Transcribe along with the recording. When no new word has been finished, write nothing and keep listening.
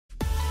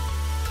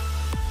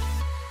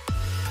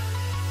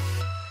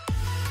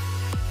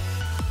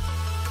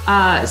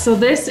So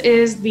this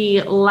is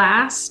the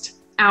last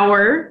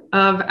hour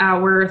of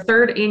our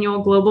third annual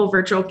Global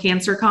Virtual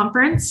Cancer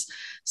Conference.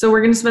 So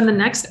we're going to spend the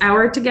next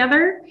hour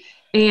together.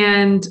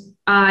 And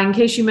in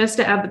case you missed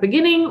it at the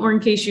beginning, or in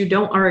case you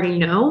don't already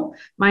know,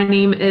 my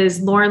name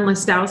is Lauren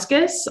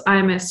Listowskis.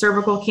 I'm a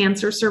cervical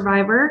cancer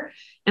survivor,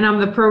 and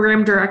I'm the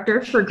program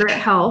director for GRYT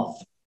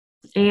Health.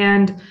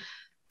 And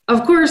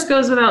of course,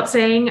 goes without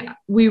saying,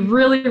 we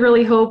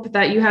really hope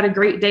that you had a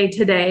great day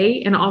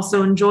today and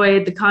also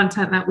enjoyed the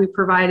content that we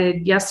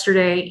provided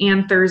yesterday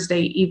and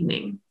Thursday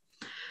evening.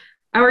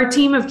 Our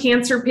team of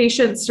cancer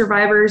patients,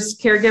 survivors,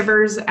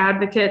 caregivers,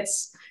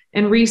 advocates,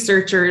 and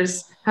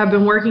researchers have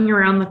been working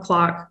around the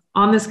clock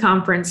on this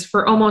conference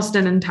for almost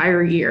an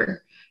entire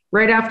year.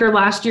 Right after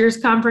last year's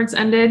conference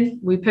ended,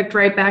 we picked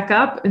right back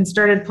up and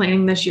started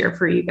planning this year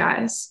for you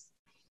guys.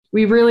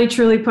 We really,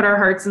 truly put our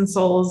hearts and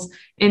souls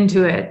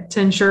into it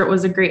to ensure it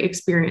was a great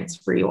experience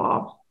for you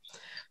all.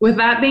 With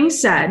that being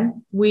said,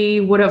 we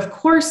would of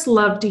course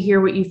love to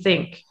hear what you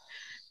think.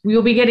 We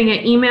will be getting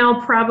an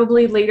email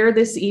probably later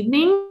this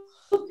evening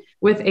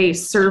with a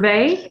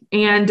survey.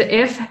 And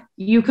if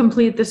you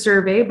complete the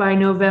survey by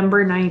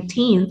November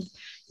 19th,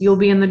 you'll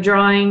be in a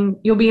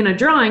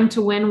drawing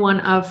to win one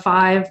of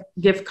 5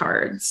 gift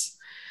cards.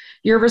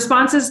 Your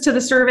responses to the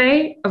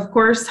survey, of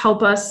course,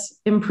 help us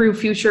improve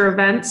future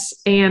events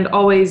and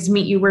always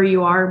meet you where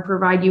you are and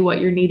provide you what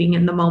you're needing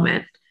in the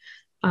moment.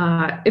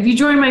 If you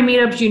join my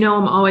meetups, you know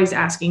I'm always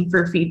asking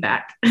for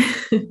feedback.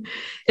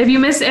 If you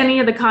miss any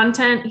of the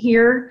content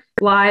here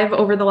live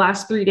over the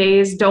last 3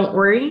 days, don't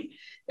worry.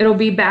 It'll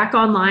be back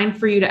online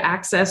for you to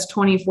access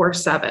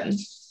 24/7.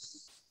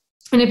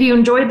 And if you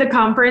enjoyed the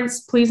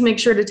conference, please make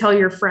sure to tell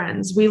your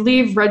friends. We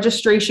leave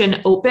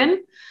registration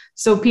open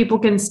so people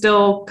can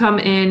still come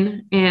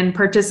in and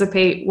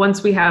participate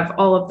once we have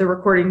all of the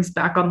recordings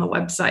back on the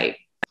website.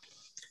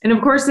 And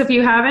of course, if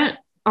you haven't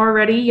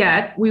already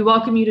yet, we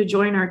welcome you to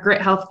join our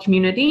GRYT Health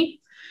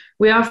community.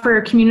 We offer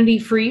a community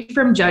free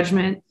from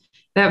judgment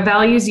that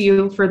values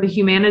you for the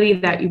humanity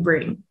that you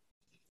bring.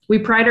 We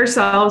pride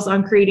ourselves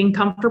on creating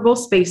comfortable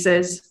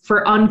spaces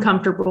for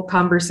uncomfortable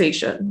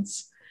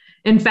conversations.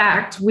 In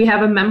fact, we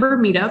have a member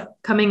meetup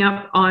coming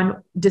up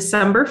on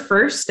December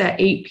 1st at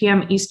 8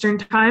 p.m. Eastern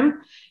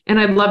Time. And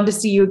I'd love to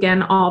see you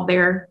again all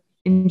there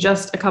in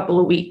just a couple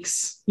of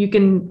weeks. You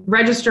can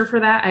register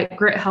for that at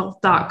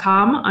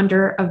grythealth.com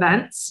under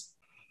events.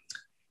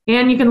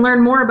 And you can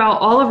learn more about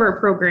all of our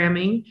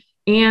programming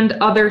and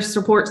other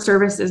support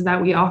services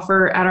that we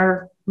offer at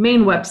our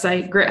main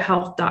website,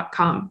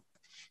 grythealth.com.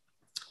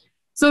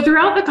 So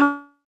throughout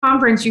the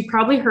conference, you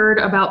probably heard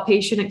about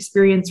patient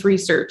experience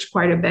research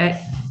quite a bit,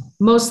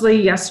 mostly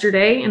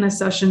yesterday and a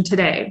session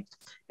today.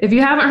 If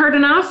you haven't heard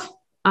enough,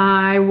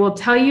 I will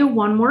tell you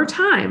one more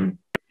time,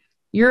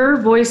 your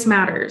voice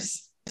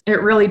matters.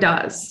 It really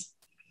does.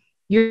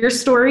 Your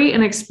story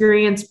and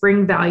experience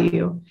bring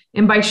value.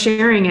 And by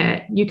sharing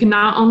it, you can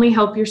not only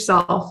help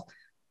yourself,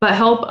 but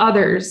help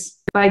others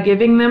by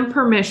giving them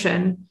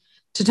permission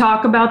to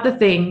talk about the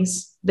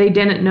things they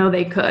didn't know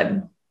they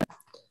could.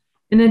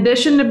 In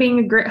addition to being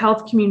a GRYT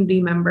Health community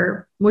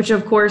member, which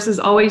of course is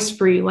always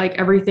free like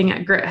everything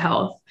at GRYT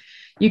Health,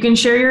 you can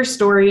share your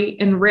story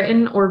in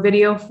written or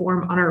video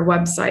form on our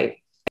website.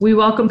 We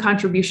welcome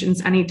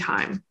contributions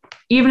anytime.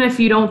 Even if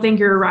you don't think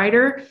you're a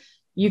writer,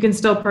 you can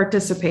still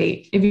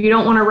participate. If you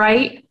don't want to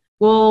write,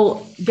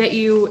 we'll get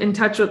you in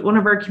touch with one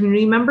of our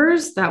community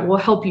members that will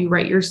help you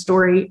write your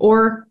story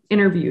or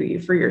interview you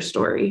for your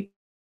story.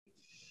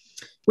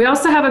 We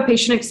also have a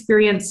patient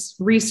experience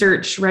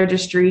research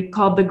registry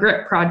called the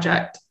GRYT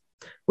Project,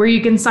 where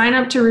you can sign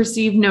up to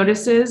receive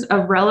notices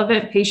of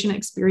relevant patient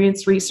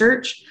experience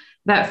research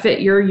that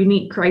fit your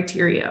unique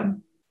criteria.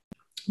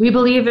 We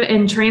believe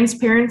in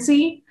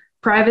transparency,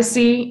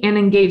 privacy, and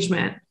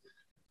engagement.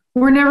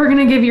 We're never going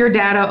to give your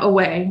data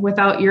away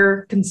without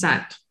your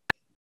consent.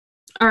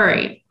 All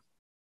right.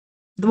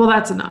 Well,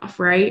 that's enough,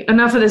 right?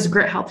 Enough of this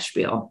GRYT Health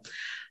spiel.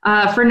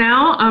 For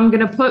now, I'm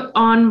going to put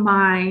on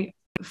my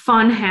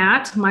fun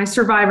hat, my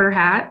survivor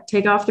hat,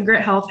 take off the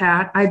GRYT Health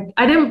hat.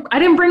 I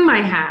didn't bring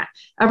my hat.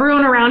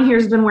 Everyone around here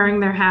has been wearing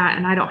their hat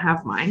and I don't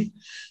have mine.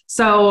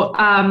 So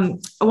I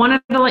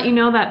wanted to let you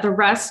know that the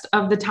rest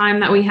of the time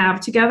that we have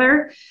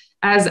together,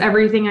 as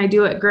everything I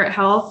do at GRYT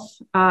Health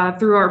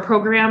through our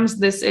programs,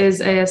 this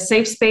is a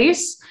safe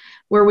space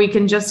where we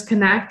can just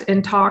connect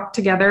and talk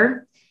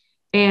together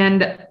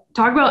and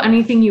talk about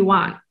anything you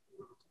want.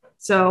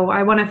 So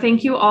I want to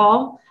thank you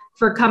all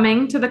for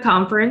coming to the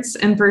conference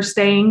and for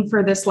staying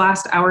for this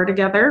last hour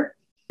together.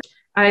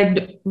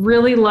 I'd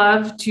really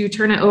love to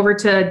turn it over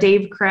to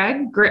Dave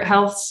Craig,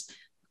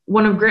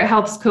 one of GRYT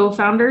Health's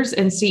co-founders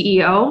and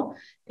CEO,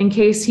 in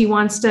case he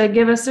wants to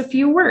give us a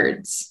few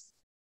words.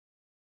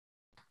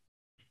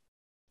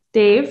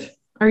 Dave,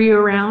 are you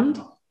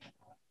around?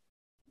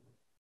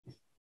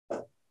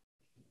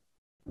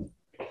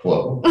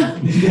 Whoa.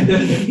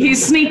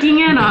 He's sneaking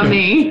in on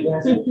me.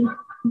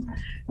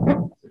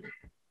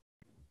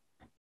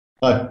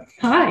 Hi.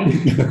 Hi.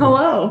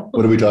 Hello.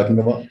 What are we talking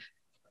about?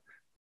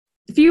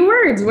 few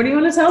words. What do you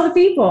want to tell the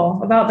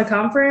people about the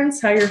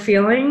conference, how you're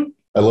feeling?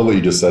 I love what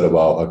you just said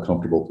about a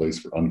comfortable place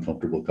for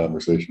uncomfortable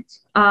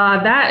conversations.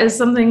 That is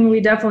something we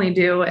definitely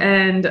do.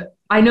 And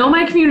I know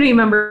my community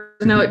members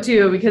know it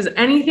too, because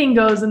anything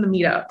goes in the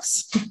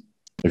meetups.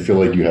 I feel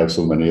like you have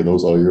so many of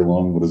those all year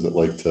long. What is it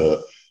like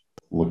to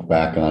look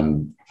back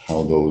on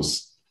how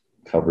those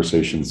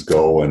conversations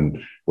go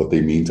and what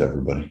they mean to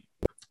everybody?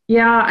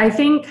 Yeah, I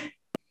think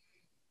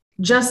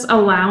just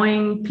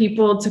allowing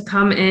people to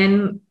come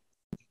in,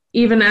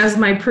 even as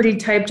my pretty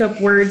typed up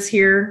words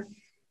here,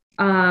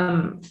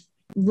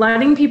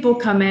 letting people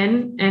come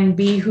in and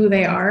be who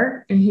they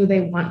are and who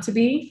they want to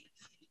be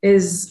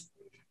is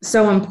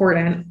so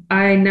important.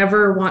 I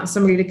never want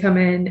somebody to come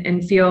in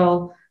and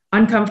feel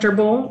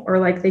uncomfortable or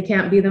like they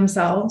can't be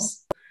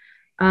themselves.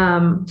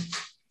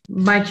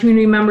 My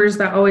community members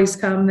that always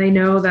come, they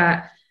know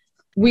that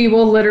we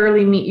will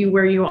literally meet you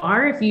where you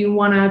are. If you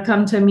want to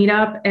come to meet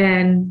up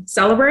and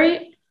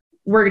celebrate,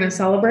 we're going to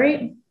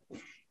celebrate.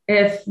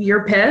 If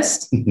you're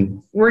pissed,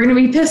 we're going to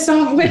be pissed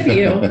off with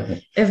you.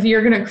 If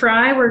you're going to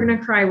cry, we're going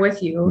to cry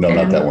with you. No,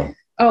 not that one.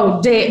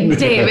 Oh, Dave.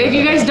 If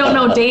you guys don't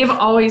know, Dave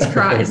always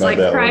cries, like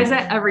cries one.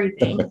 At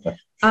everything.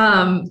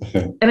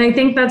 And I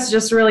think that's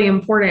just really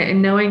important,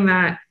 and knowing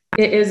that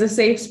it is a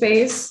safe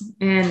space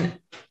and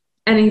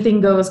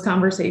anything goes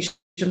conversation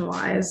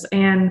wise.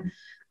 And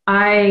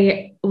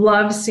I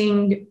love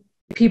seeing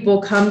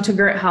people come to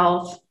GRYT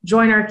Health,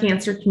 join our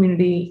cancer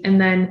community,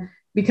 and then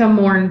become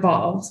more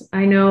involved.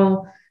 I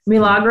know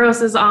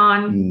Milagros is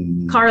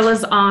on,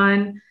 Carla's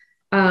on.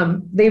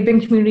 They've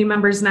been community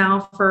members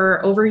now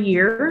for over a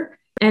year.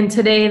 And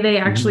today they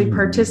actually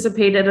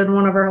participated in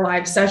one of our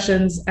live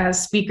sessions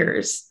as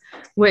speakers,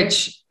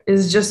 which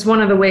is just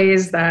one of the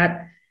ways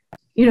that,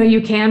 you know,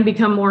 you can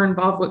become more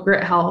involved with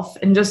GRYT Health.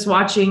 And just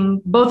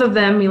watching both of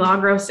them,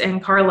 Milagros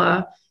and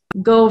Carla,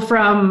 go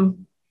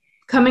from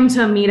coming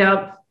to a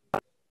meetup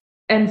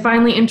and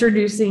finally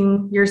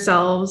introducing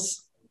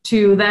yourselves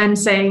to then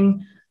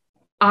saying,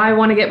 I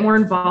want to get more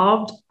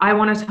involved. I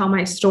want to tell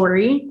my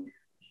story.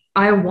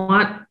 I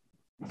want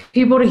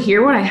people to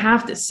hear what I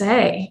have to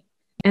say.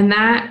 And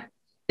that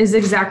is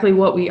exactly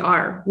what we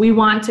are. We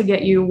want to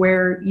get you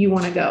where you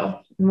want to go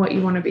and what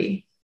you want to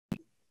be.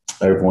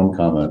 I have one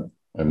comment.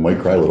 I might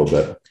cry a little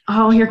bit.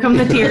 Oh, here come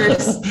the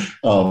tears.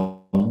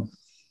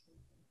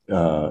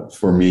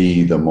 For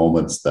me, the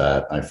moments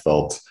that I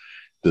felt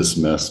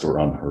dismissed or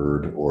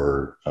unheard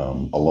or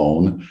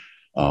alone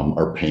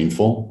are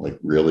painful, like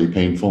really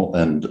painful.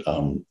 And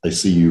I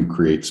see you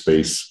create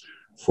space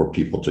for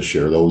people to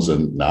share those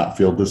and not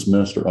feel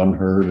dismissed or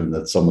unheard. And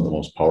that's some of the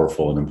most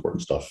powerful and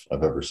important stuff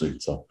I've ever seen.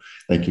 So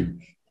thank you.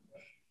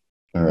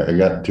 All right. I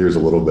got tears a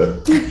little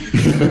bit.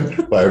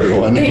 Bye,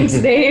 everyone. Thanks,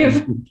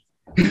 Dave.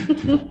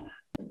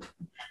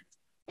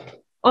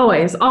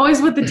 Always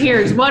with the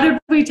tears. What did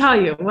we tell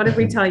you?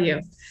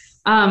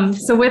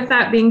 So with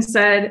that being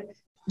said,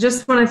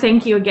 just want to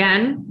thank you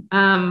again.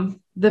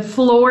 The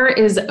floor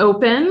is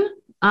open.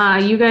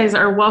 You guys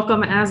are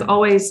welcome, as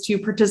always, to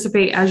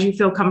participate as you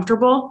feel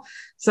comfortable.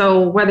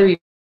 So whether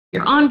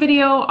you're on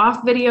video,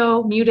 off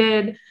video,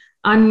 muted,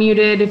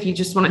 unmuted, if you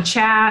just want to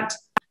chat,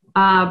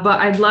 but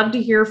I'd love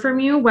to hear from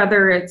you,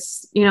 whether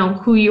it's, you know,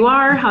 who you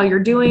are, how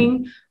you're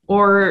doing,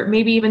 or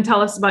maybe even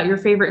tell us about your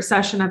favorite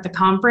session at the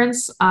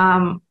conference.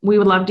 We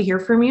would love to hear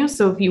from you.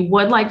 So if you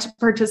would like to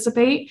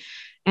participate,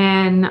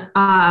 and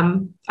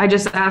I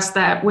just ask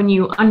that when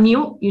you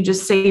unmute, you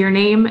just say your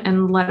name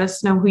and let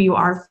us know who you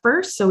are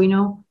first, so we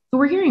know who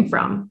we're hearing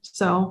from.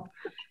 So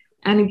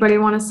anybody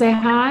want to say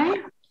hi?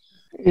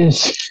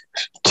 It's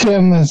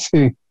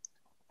Timothy.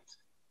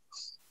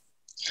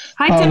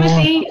 Hi,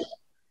 Timothy.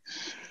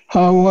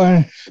 I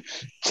want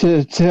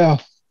to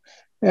tell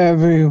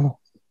everyone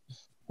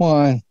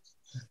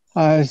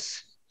I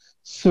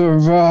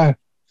survived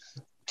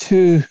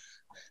 2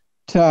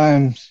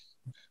 times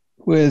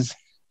with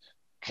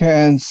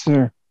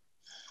cancer.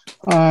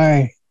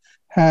 I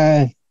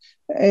had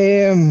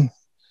AML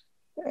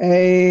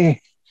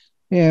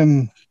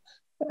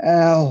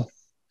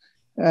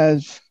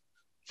at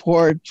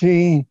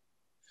 14.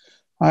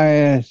 I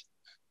had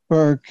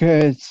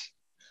Burkitt's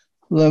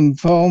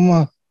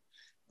lymphoma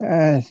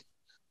at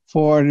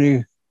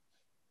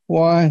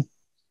 41.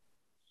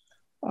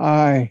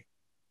 I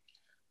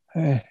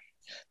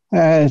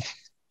at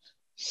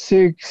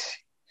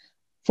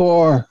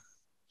 64,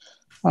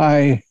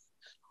 I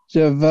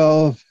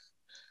developed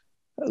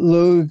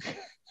Lou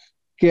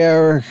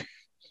Gehrig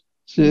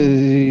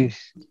disease.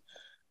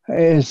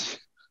 Is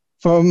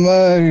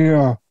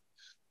familiar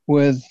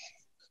with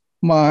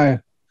my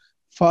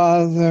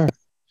father,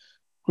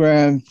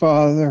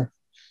 grandfather,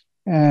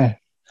 and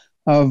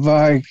a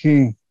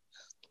Viking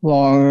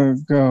long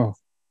ago.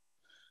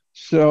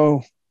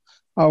 So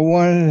I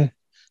wanted to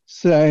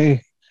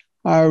say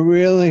I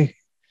really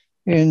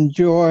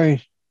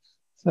enjoyed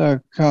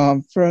the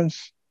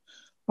conference.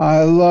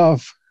 I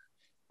love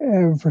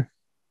everyone,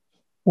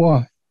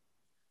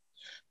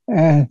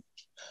 and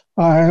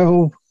I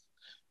hope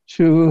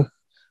to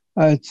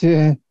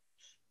attend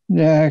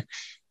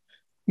next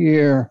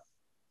year.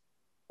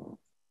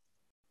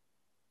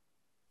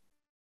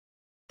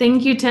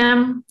 Thank you,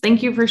 Tim.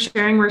 Thank you for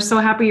sharing. We're so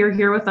happy you're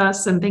here with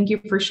us, and thank you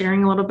for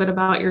sharing a little bit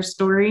about your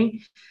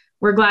story.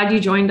 We're glad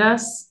you joined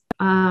us,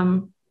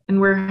 and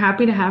we're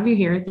happy to have you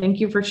here. Thank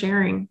you for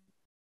sharing.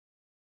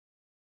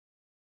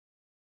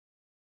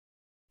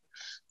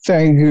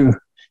 Thank you.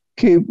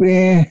 Keep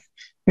me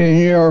in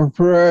your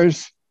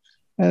prayers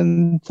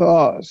and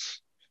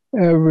thoughts,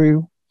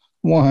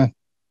 everyone.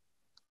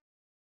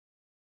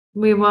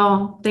 We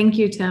will. Thank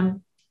you,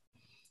 Tim.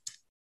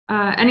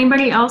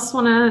 Anybody else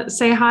want to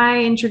say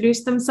hi,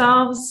 introduce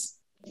themselves?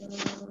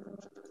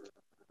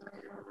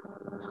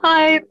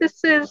 Hi,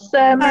 this is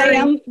Marie. Hi,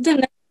 I'm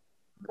Dana.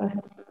 Go ahead.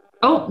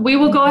 Oh, we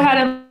will go ahead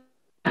and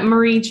let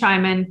Marie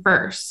chime in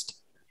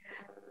first.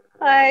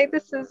 Hi,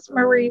 this is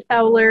Marie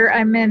Fowler.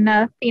 I'm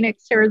in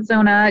Phoenix,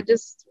 Arizona. I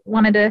just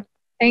wanted to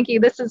thank you.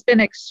 This has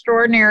been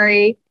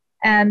extraordinary.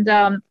 And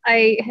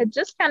I had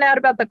just found out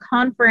about the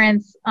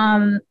conference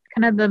kind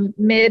of the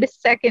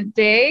mid-second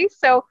day.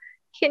 So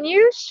can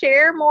you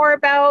share more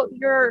about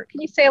can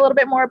you say a little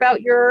bit more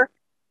about your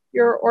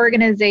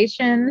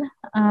organization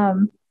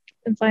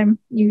since I'm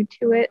new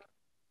to it?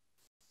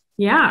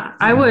 Yeah,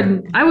 I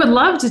would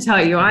love to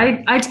tell you.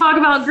 I talk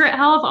about GRYT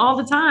Health all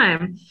the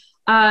time.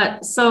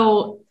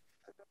 So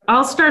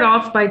I'll start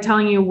off by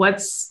telling you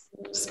what's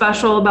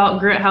special about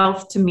GRYT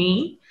Health to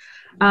me.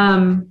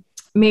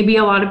 Maybe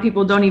a lot of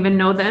people don't even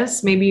know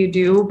this, maybe you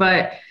do,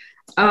 but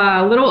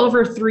a little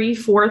over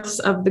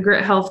 3/4 of the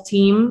GRYT Health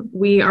team,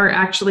 we are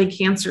actually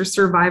cancer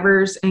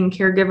survivors and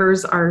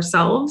caregivers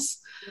ourselves.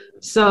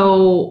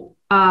 So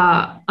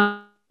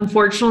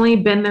unfortunately,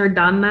 been there,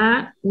 done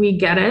that. We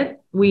get it.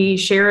 We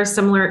share a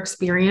similar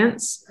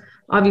experience.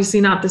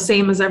 Obviously not the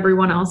same as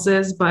everyone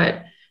else's,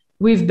 but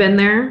we've been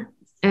there.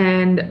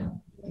 And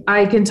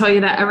I can tell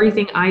you that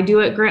everything I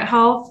do at GRYT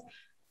Health,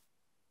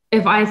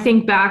 if I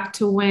think back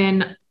to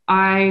when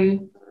I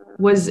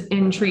was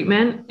in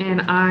treatment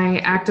and I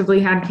actively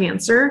had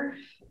cancer,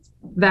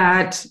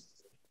 that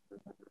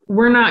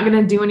we're not going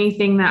to do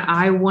anything that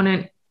I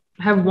wouldn't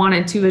have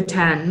wanted to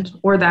attend,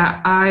 or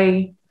that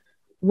I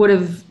would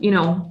have,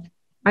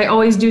 I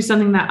always do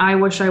something that I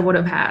wish I would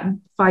have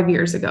had 5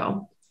 years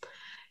ago.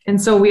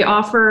 And so we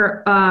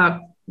offer,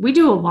 we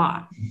do a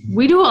lot.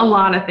 We do a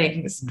lot of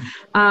things.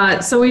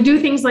 So we do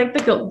things like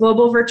the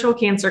Global Virtual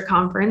Cancer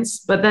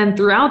Conference, but then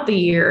throughout the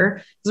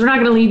year, because we're not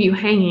going to leave you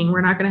hanging,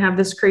 we're not going to have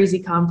this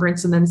crazy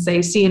conference and then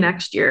say, see you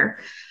next year.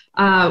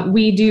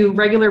 We do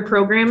regular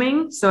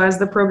programming. So as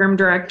the program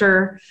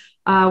director,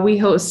 we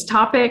host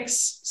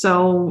topics.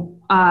 So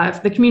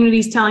if the community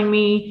is telling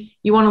me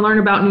you want to learn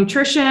about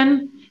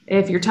nutrition,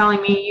 if you're telling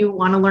me you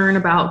want to learn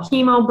about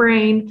chemo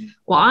brain,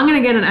 well, I'm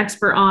going to get an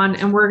expert on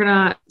and we're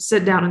going to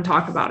sit down and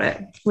talk about it.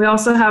 We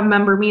also have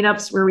member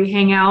meetups where we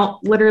hang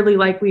out literally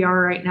like we are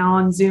right now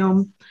on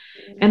Zoom.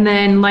 And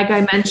then, like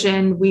I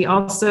mentioned, we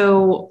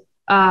also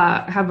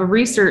have a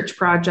research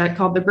project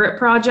called the GRYT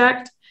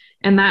Project.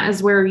 And that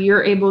is where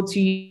you're able to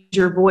use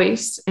your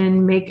voice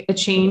and make a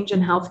change in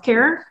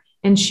healthcare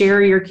and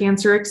share your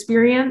cancer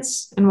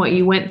experience and what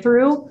you went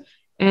through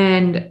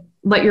and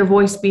let your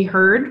voice be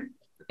heard.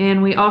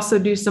 And we also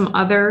do some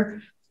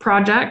other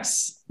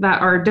projects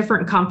that are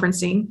different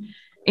conferencing.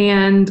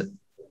 And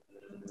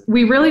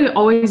we really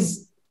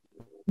always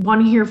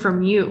want to hear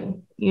from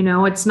you.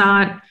 It's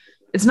not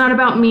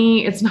about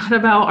me. It's not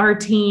about our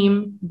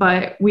team,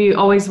 but we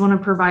always want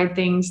to provide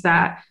things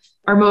that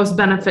are most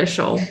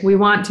beneficial. We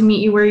want to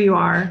meet you where you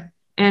are,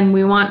 and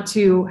we want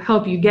to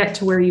help you get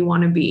to where you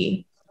want to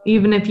be.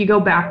 Even if you go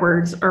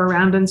backwards or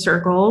around in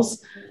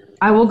circles,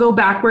 I will go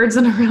backwards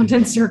and around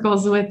in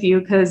circles with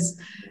you, because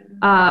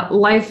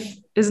life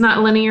is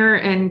not linear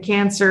and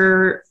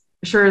cancer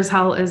sure as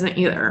hell isn't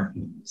either.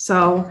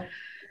 So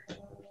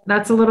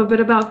that's a little bit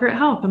about GRYT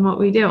Health and what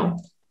we do.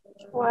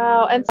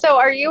 Wow. And so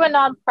are you a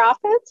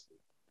nonprofit?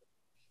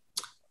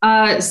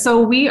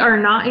 So we are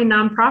not a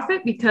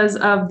nonprofit because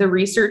of the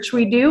research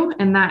we do,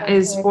 and that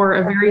is for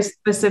a very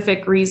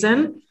specific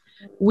reason.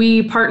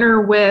 We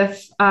partner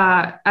with,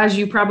 as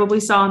you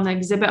probably saw in the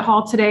exhibit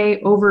hall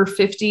today, over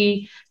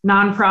 50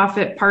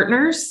 nonprofit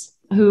partners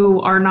who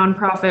are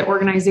nonprofit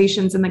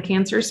organizations in the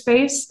cancer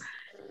space.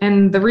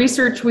 And the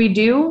research we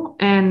do,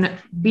 and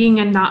being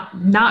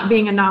not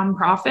being a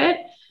nonprofit,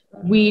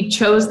 we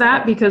chose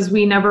that because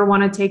we never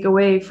want to take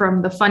away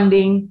from the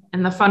funding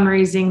and the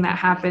fundraising that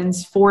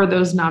happens for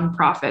those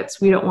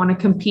nonprofits. We don't want to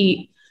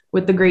compete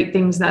with the great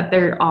things that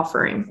they're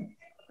offering.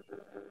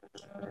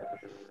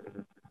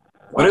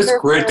 What does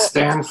GRYT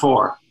stand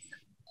for?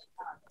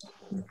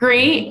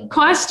 Great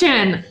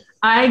question.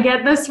 I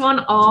get this one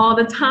all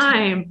the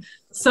time.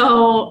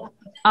 So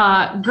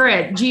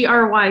GRYT,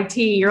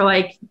 GRYT, you're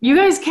like, you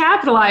guys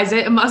capitalize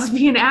it. It must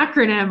be an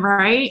acronym,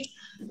 right?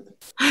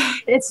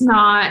 It's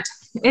not.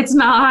 It's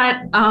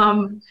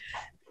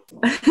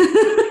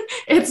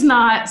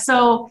not.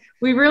 So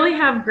we really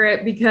have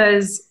GRYT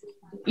because,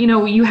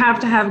 you have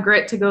to have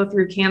GRYT to go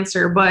through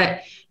cancer,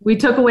 but we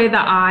took away the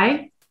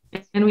I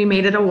and we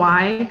made it a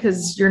Y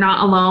because you're not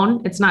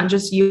alone. It's not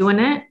just you in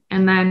it.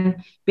 And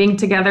then being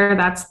together,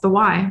 that's the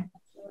Y.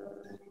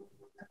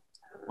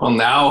 Well,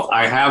 now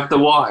I have the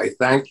why.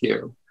 Thank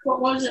you.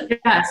 What was it?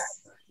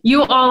 Yes.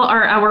 You all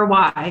are our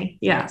why.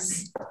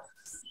 Yes.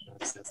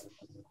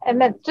 And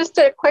then just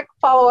a quick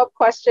follow-up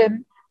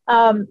question.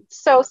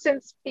 So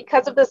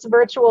because of this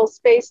virtual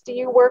space, do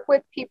you work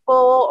with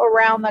people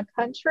around the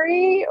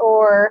country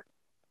or?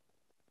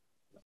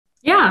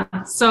 Yeah,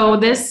 so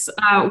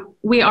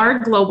we are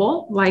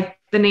global, like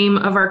the name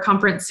of our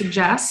conference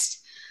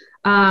suggests,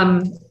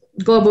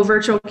 Global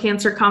Virtual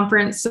Cancer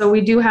Conference. So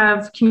we do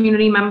have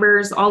community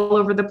members all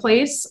over the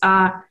place.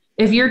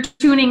 If you're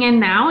tuning in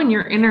now and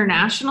you're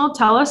international,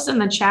 tell us in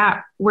the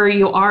chat where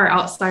you are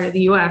outside of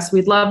the US.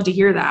 We'd love to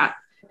hear that.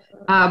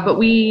 But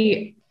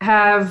we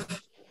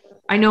have,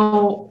 I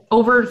know,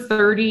 over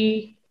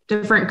 30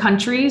 different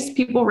countries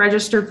people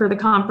registered for the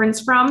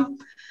conference from.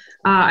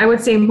 I would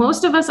say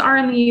most of us are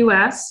in the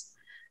US,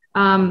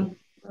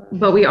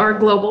 but we are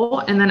global.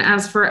 And then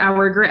as for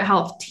our GRYT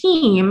Health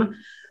team,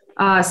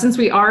 since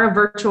we are a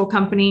virtual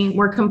company,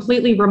 we're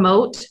completely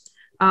remote.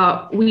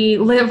 We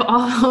live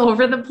all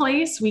over the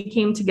place. We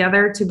came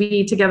together to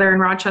be together in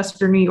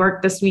Rochester, New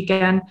York this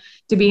weekend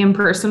to be in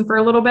person for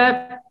a little bit.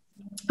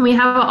 We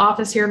have an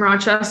office here in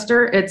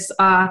Rochester. It's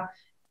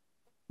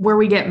where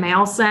we get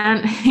mail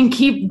sent and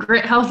keep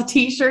GRYT Health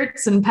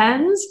t-shirts and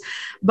pens,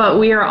 but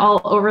we are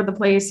all over the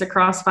place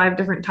across 5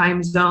 different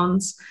time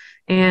zones,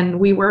 and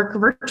we work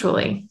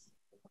virtually.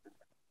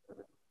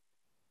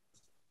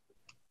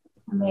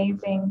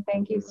 Amazing.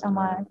 Thank you so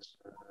much.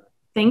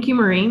 Thank you,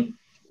 Marie.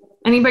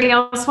 Anybody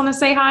else want to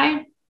say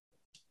hi?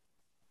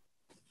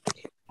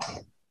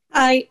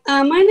 Hi,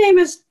 my name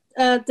is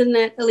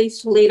Danette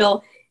Elise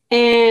Toledo,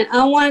 and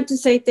I wanted to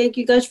say thank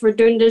you guys for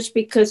doing this,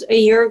 because a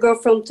year ago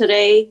from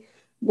today,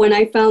 when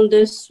I found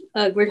this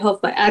GRYT Health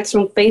by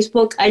accident on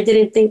Facebook, I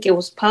didn't think it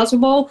was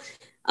possible.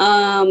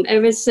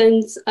 Ever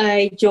since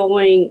I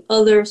joined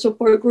other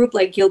support group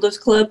like Gilda's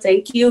Club,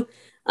 thank you,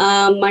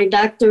 my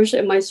doctors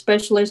and my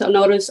specialists, I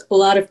noticed a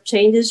lot of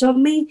changes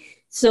on me.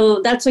 So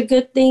that's a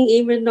good thing,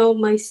 even though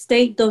my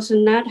state does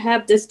not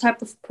have this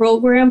type of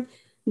program,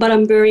 but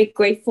I'm very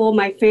grateful.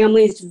 My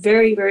family is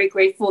very, very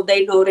grateful.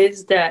 They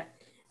noticed that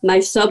my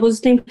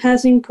self-esteem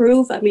has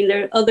improved. I mean,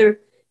 there are other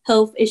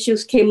health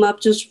issues came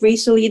up just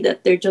recently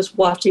that they're just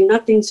watching,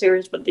 nothing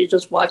serious, but they're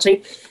just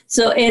watching.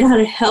 So it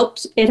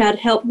had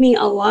helped me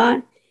a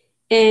lot,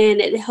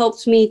 and it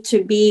helps me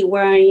to be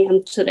where I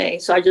am today.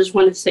 So I just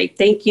want to say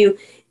thank you,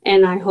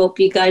 and I hope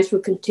you guys will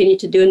continue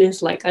to do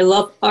this. Like, I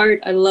love art,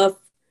 I love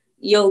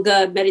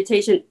yoga,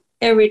 meditation,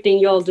 everything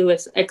y'all do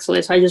is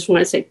excellent. So I just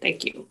want to say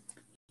thank you.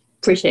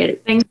 Appreciate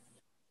it.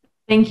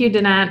 Thank you,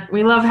 Danette.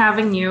 We love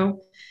having you.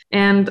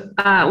 And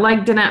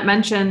like Danette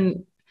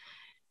mentioned,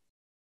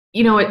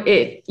 you know,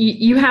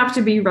 you have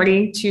to be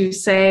ready to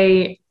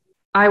say,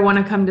 I want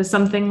to come to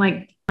something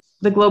like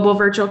the Global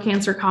Virtual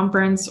Cancer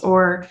Conference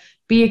or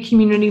be a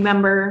community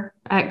member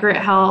at GRYT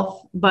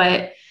Health.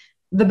 But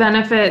the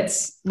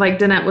benefits, like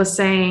Danette was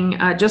saying,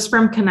 just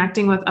from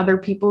connecting with other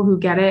people who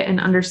get it and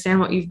understand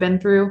what you've been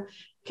through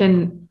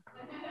can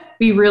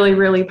be really,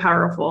 really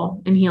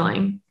powerful and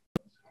healing.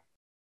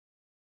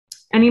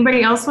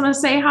 Anybody else want to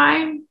say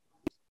hi?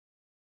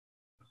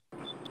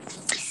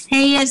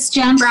 Hey, it's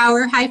Jen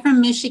Brower. Hi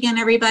from Michigan,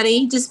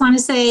 everybody. Just want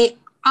to say,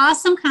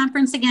 awesome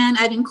conference again.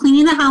 I've been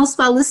cleaning the house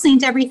while listening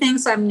to everything,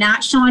 so I'm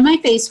not showing my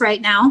face right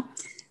now.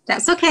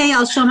 That's okay.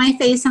 I'll show my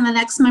face on the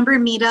next member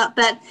meetup,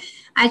 but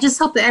I just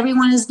hope that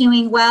everyone is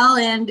doing well.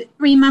 And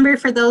remember,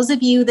 for those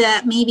of you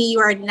that maybe you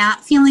are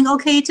not feeling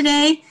okay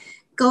today,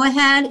 go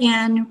ahead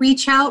and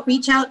reach out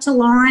to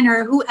Lauren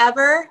or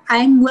whoever.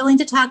 I'm willing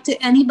to talk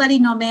to anybody,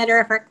 no matter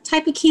if our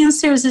type of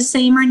cancer is the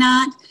same or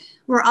not.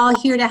 We're all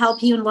here to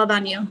help you and love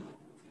on you.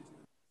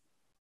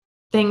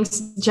 Thanks,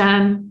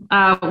 Jen.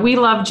 We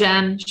love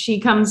Jen. She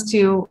comes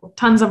to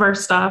tons of our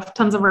stuff,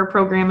 tons of our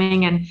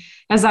programming, and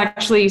has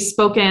actually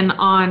spoken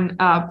on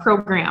a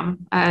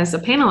program as a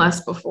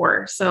panelist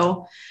before.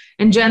 So,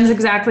 and Jen's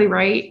exactly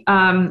right.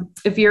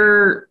 If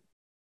you're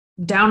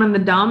down in the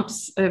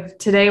dumps, if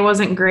today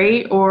wasn't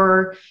great,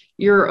 or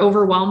you're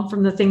overwhelmed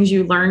from the things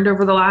you learned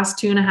over the last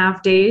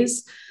 2.5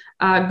 days,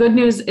 good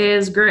news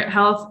is GRYT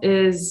Health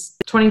is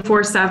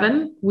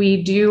 24/7.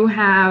 We do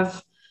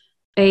have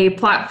a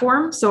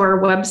platform, so our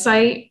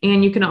website,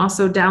 and you can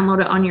also download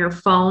it on your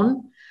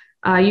phone.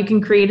 You can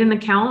create an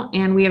account,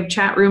 and we have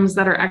chat rooms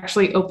that are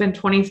actually open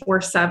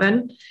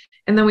 24/7.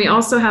 And then we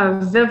also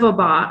have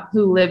Vivabot,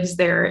 who lives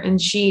there, and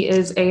she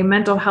is a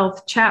mental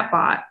health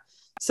chatbot.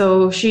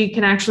 So she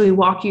can actually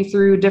walk you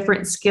through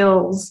different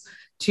skills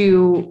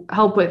to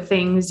help with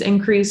things,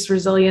 increase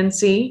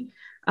resiliency,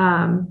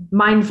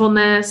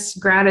 mindfulness,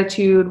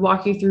 gratitude,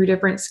 walk you through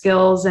different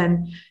skills.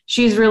 And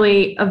she's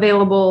really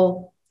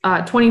available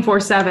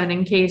 24/7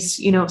 in case,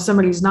 you know,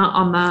 somebody's not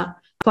on the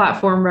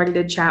platform ready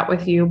to chat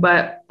with you.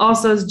 But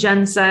also, as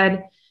Jen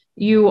said,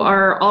 you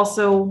are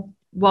also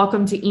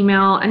welcome to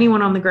email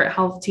anyone on the GRYT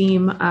Health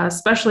team,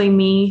 especially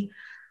me.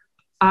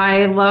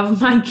 I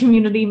love my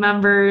community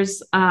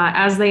members.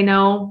 As they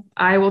know,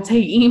 I will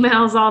take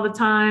emails all the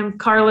time.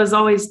 Carla's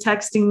always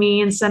texting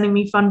me and sending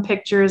me fun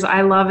pictures.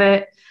 I love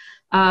it.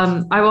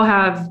 I will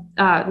have,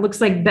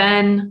 looks like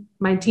Ben,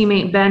 my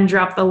teammate Ben,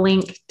 dropped the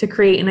link to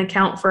create an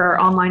account for our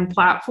online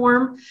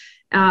platform.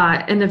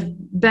 And if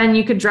Ben,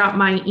 you could drop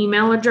my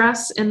email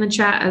address in the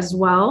chat as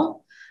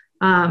well.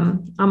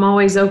 I'm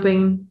always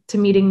open to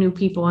meeting new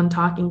people and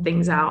talking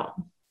things out.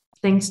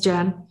 Thanks,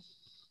 Jen.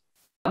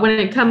 When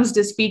it comes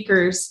to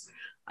speakers,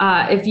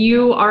 if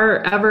you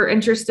are ever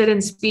interested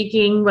in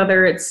speaking,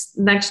 whether it's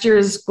next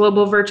year's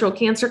Global Virtual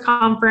Cancer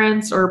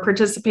Conference or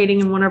participating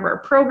in one of our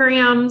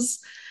programs,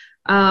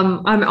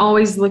 I'm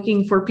always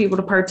looking for people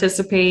to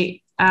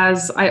participate.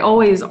 As I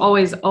always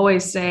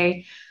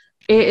say,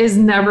 it is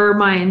never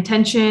my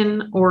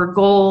intention or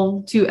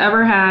goal to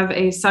ever have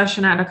a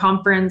session at a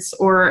conference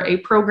or a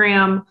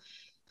program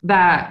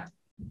that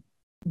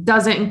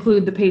doesn't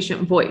include the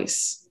patient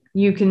voice.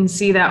 You can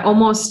see that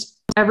almost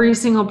every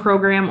single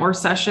program or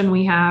session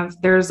we have,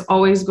 there's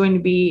always going to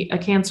be a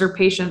cancer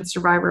patient,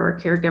 survivor, or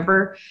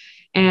caregiver.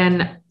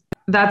 And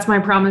that's my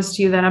promise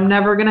to you, that I'm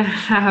never going to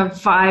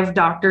have 5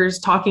 doctors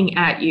talking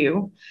at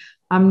you.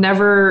 I'm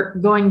never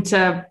going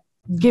to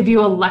give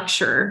you a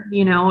lecture.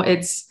 You know,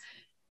 it's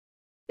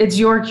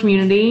your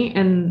community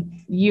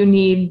and you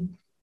need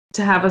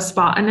to have a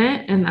spot in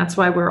it. And that's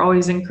why we're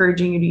always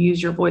encouraging you to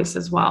use your voice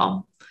as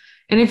well.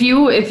 And if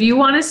you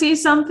want to see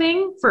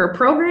something for a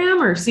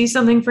program or see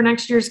something for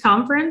next year's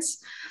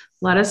conference,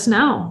 let us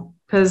know,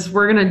 because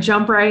we're going to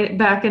jump right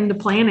back into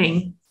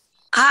planning.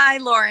 Hi,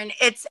 Lauren.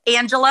 It's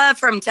Angela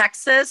from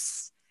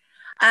Texas.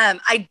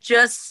 I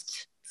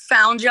just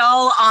found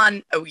y'all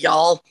on,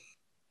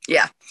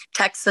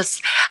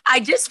 Texas. I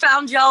just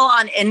found y'all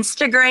on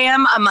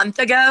Instagram a month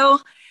ago.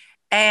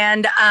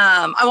 And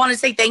I want to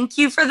say thank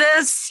you for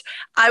this.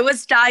 I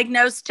was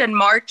diagnosed in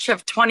March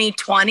of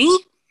 2020,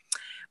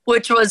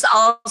 which was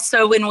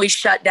also when we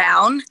shut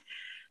down.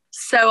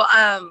 So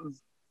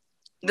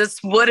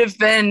this would have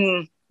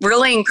been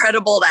really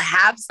incredible to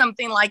have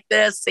something like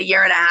this a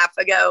year and a half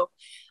ago.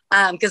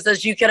 Because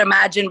as you can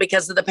imagine,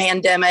 because of the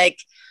pandemic,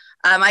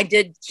 I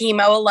did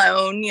chemo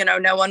alone. You know,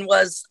 no one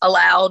was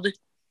allowed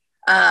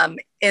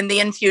in the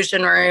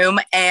infusion room,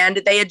 and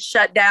they had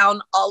shut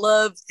down all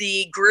of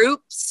the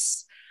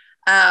groups.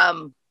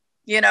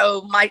 You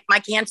know, my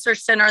cancer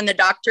center and the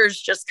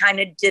doctors just kind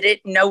of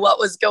didn't know what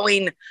was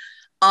going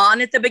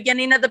on at the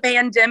beginning of the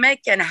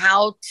pandemic and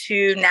how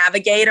to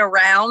navigate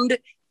around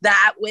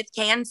that with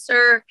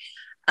cancer.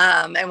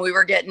 And we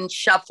were getting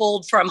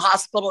shuffled from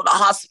hospital to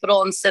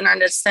hospital and center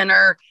to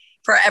center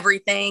for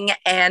everything.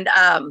 And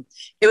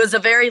it was a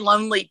very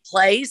lonely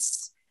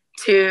place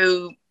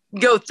to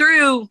go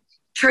through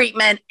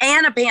treatment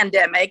and a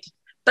pandemic,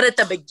 but at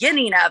the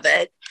beginning of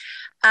it.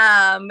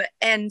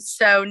 And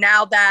so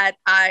now that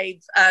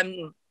I've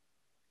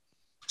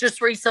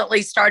just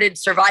recently started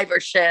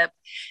survivorship,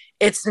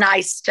 it's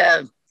nice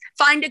to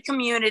find a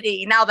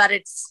community now that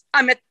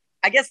I'm at,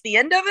 I guess, the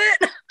end of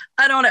it.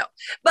 I don't know,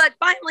 but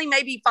finally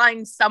maybe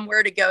find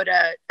somewhere to go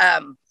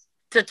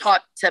to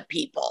talk to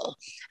people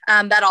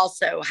that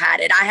also had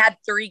it. I had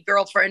 3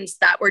 girlfriends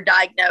that were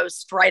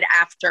diagnosed right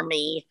after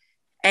me.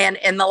 And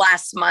in the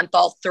last month,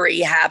 all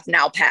 3 have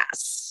now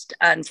passed,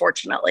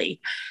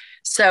 unfortunately.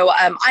 So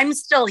I'm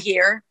still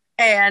here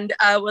and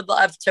I would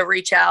love to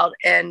reach out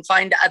and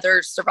find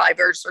other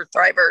survivors or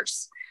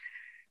thrivers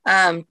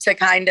to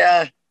kind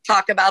of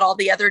talk about all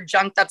the other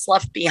junk that's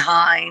left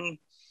behind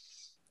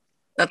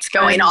that's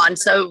going on.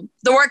 So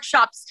the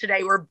workshops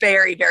today were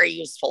very, very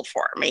useful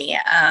for me.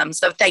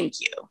 So thank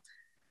you.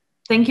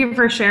 Thank you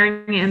for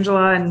sharing,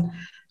 Angela. And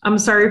I'm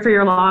sorry for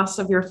your loss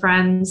of your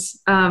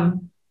friends.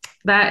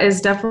 That is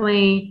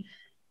definitely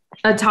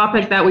a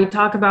topic that we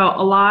talk about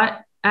a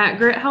lot at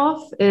GRYT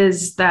Health,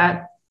 is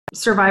that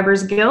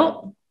survivor's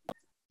guilt.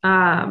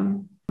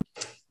 You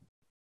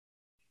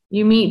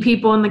meet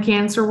people in the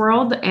cancer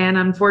world, and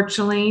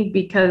unfortunately,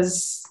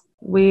 because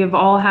we've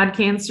all had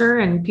cancer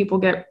and people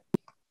get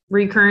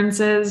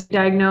recurrences,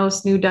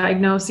 diagnosed, new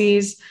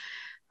diagnoses,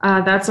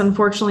 that's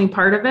unfortunately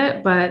part of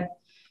it. But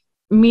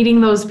meeting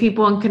those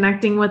people and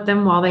connecting with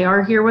them while they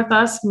are here with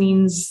us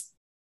means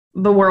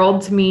the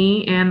world to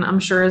me, and I'm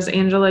sure, as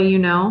Angela, you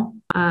know.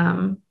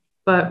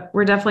 But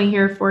we're definitely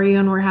here for you,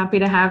 and we're happy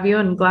to have you,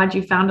 and glad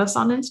you found us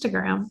on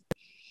Instagram.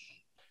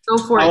 Go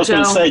for it, Joe. I was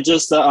going to say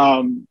just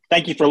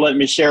thank you for letting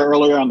me share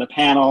earlier on the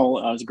panel.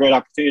 It was a great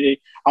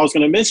opportunity. I was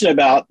going to mention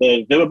about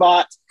the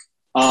Vivibot.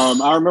 I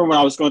remember when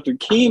I was going through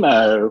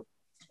chemo,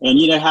 and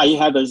you know how you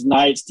have those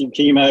nights through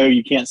chemo,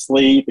 you can't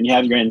sleep, and you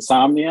have your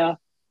insomnia.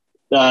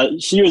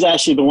 She was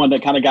actually the one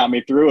that kind of got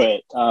me through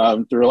it,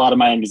 through a lot of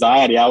my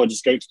anxiety. I would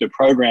just go to the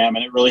program,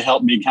 and it really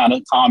helped me kind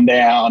of calm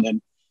down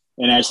and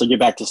actually get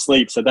back to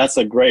sleep. So that's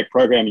a great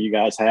program you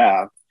guys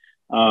have.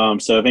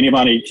 So if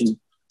anybody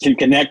can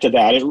connect to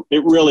that,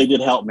 it really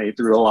did help me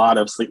through a lot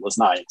of sleepless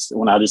nights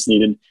when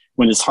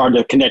it's hard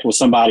to connect with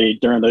somebody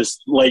during those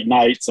late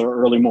nights or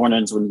early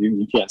mornings when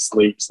you can't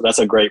sleep. So that's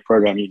a great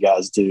program you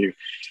guys do.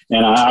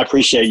 And I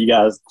appreciate you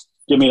guys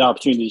giving me the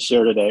opportunity to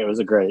share today. It was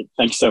great.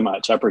 Thank you so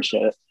much. I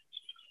appreciate it.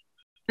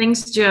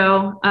 Thanks,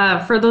 Joe.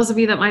 For those of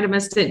you that might have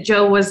missed it,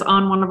 Joe was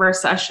on one of our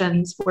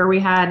sessions where we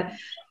had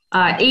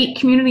 8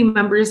 community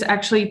members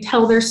actually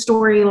tell their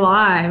story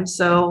live.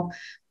 So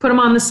put them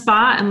on the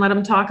spot and let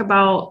them talk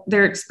about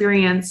their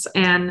experience.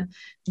 And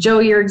Joe,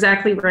 you're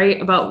exactly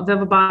right about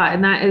Vivabot.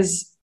 And that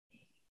is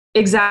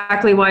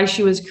exactly why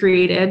she was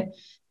created,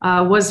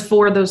 was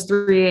for those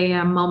 3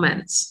 a.m.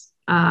 moments.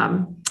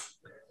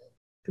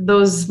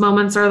 Those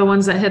moments are the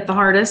ones that hit the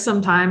hardest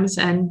sometimes.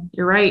 And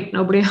you're right,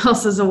 nobody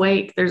else is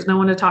awake. There's no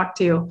one to talk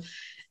to.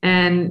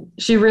 And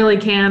she really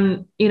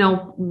can,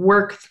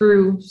 work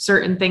through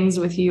certain things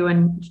with you,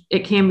 and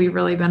it can be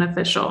really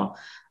beneficial.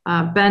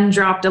 Ben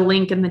dropped a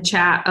link in the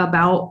chat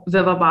about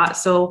Vivabot.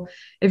 So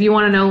if you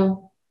want to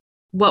know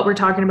what we're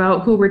talking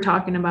about, who we're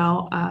talking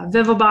about,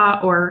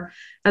 Vivabot, or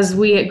as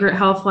we at GRYT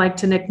Health like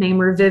to nickname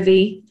her,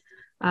 Vivi,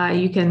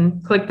 you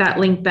can click that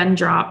link Ben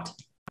dropped.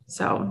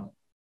 So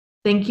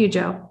thank you,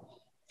 Joe.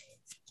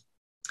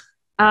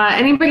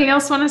 Anybody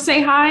else want to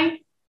say hi?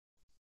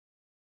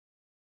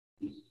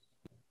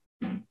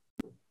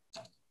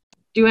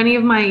 Do any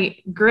of my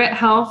GRYT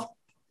Health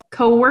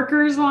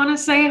coworkers want to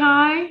say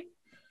hi?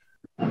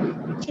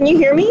 Can you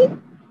hear me?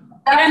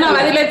 I don't know.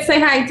 Let's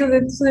say hi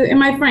to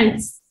my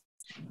friends.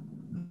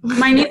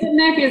 My niece and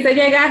nephews,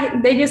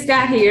 they just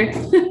got here.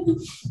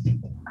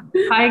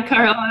 Hi,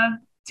 Carla.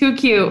 Too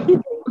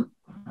cute.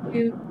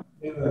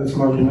 That's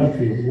my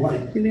nephew.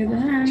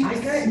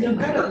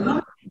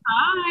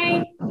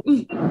 Hi.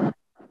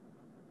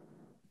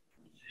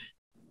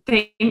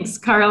 Thanks,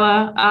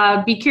 Carla.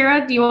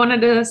 Bikira, do you want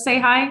to say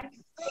hi?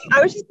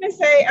 I was just going to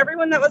say,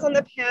 everyone that was on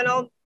the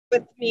panel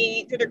with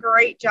me did a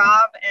great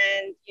job.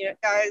 And,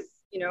 guys,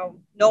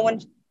 no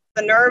one,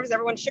 the nerves,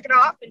 everyone shook it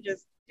off and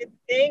just did the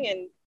thing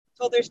and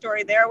told their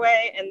story their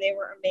way. And they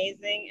were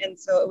amazing. And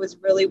so it was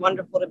really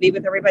wonderful to be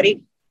with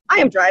everybody. I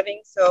am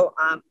driving, so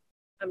I'm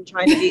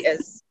trying to be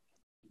as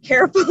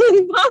careful as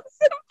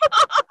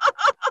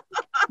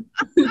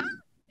possible.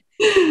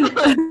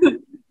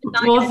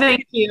 Well,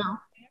 thank you.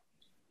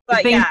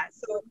 But yeah,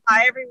 so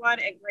hi everyone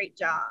and great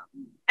job.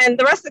 And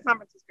the rest of the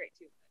conference was great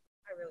too.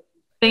 I really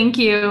Thank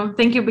you.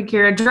 Thank you,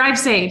 Bakira. Drive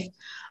safe.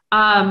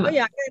 Oh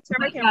yeah, I'm gonna turn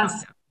my camera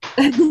off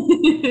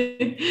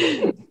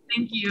now.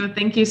 Thank you.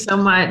 Thank you so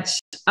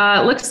much.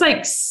 Looks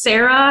like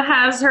Sarah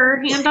has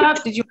her hand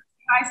up. Did you want to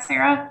say hi,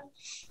 Sarah?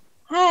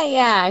 Hi,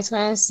 yeah, I just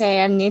want to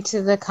say I'm new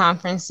to the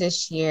conference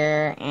this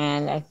year,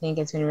 and I think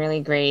it's been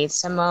really great.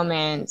 Some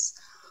moments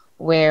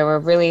where we're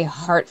really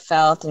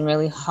heartfelt and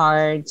really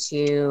hard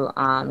to,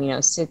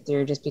 sit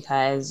through just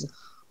because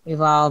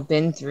we've all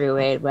been through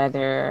it,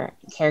 whether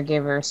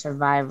caregiver,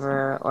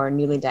 survivor, or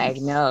newly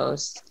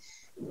diagnosed.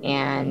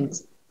 And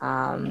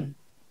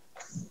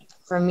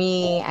for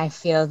me, I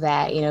feel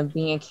that,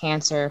 being a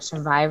cancer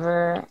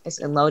survivor is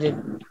a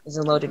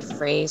loaded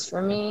phrase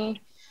for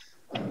me.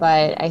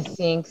 But I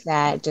think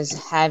that just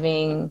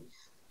having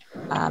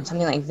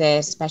something like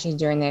this, especially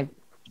during the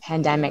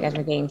pandemic as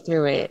we're getting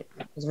through it,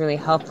 is really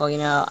helpful.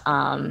 One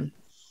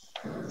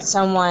of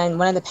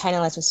the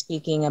panelists was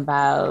speaking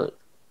about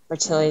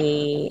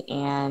fertility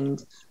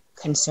and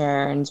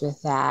concerns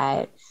with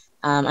that.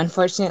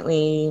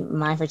 Unfortunately,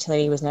 my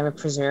fertility was never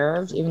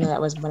preserved, even though that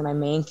was one of my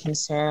main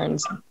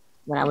concerns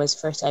when I was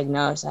first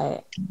diagnosed.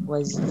 I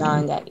was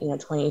young at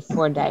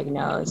 24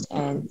 diagnosed,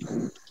 and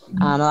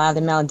a lot of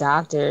the male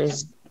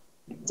doctors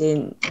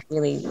didn't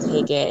really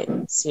take it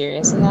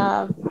serious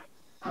enough.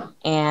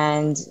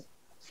 And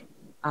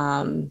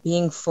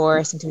being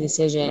forced into a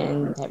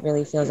decision that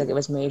really feels like it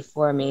was made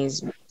for me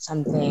is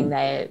something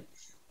that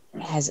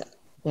has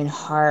been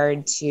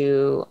hard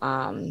to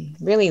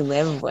really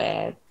live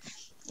with.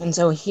 And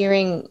so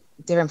hearing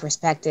different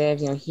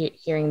perspectives,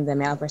 hearing the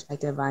male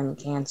perspective on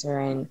cancer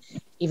and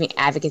even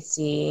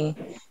advocacy,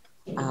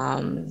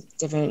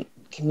 different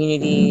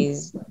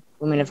communities,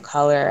 women of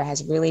color,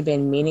 has really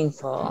been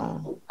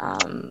meaningful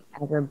as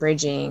we're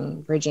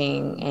bridging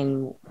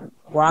and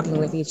walking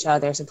with each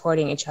other,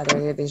 supporting each other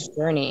through this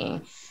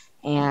journey.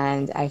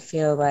 And I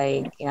feel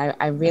like,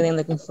 I really am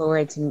looking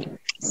forward to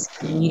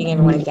meeting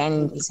everyone again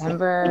in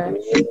December. And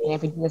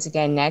if we do this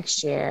again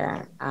next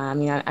year,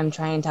 I'm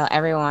trying to tell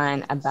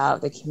everyone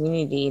about the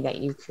community that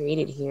you've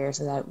created here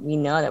so that we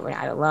know that we're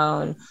not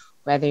alone,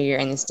 whether you're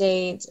in the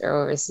States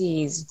or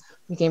overseas,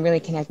 we can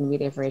really connect and be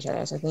there for each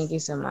other. So thank you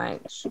so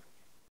much.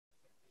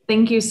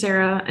 Thank you,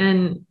 Sarah.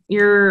 And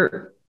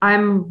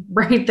I'm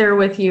right there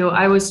with you.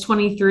 I was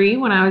 23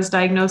 when I was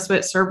diagnosed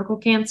with cervical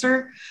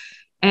cancer.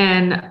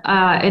 And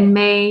in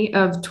May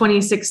of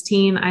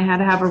 2016, I had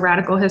to have a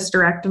radical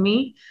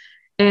hysterectomy.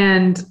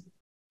 And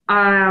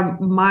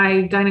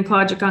my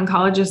gynecologic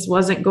oncologist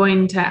wasn't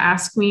going to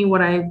ask me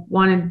what I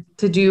wanted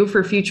to do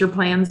for future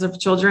plans of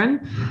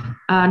children.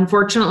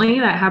 Unfortunately,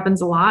 that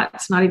happens a lot.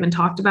 It's not even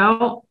talked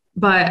about.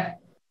 But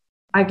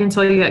I can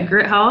tell you at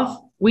GRYT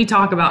Health, we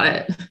talk about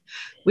it.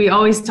 We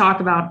always talk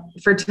about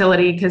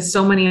fertility because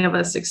so many of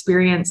us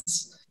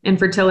experience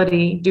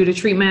infertility due to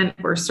treatment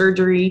or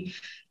surgery,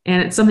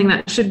 and it's something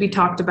that should be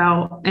talked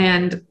about.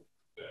 And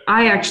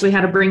I actually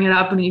had to bring it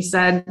up, and he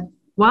said,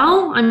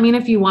 well,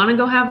 if you want to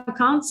go have a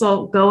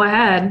consult, go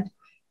ahead.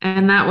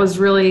 And that was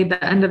really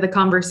the end of the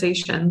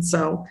conversation.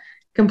 So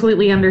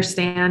completely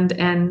understand.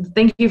 And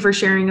thank you for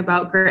sharing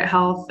about GRYT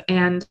Health.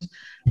 And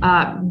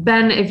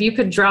Ben, if you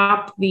could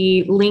drop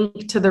the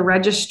link to the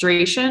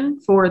registration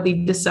for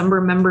the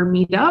December member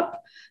meetup,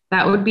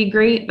 that would be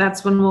great.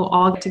 That's when we'll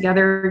all get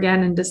together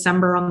again in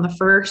December on the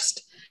 1st.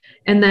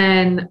 And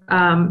then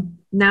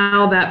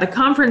now that the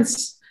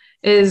conference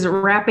is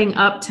wrapping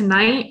up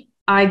tonight,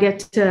 I get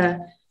to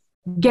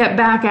get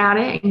back at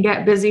it and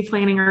get busy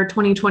planning our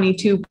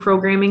 2022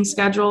 programming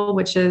schedule,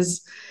 which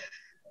is,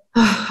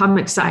 I'm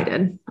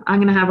excited.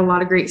 I'm going to have a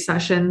lot of great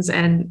sessions,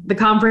 and the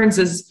conference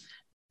is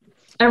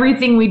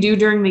everything we do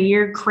during the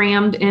year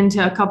crammed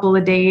into a couple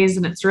of days,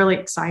 and it's really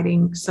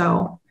exciting.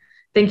 So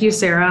thank you,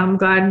 Sarah. I'm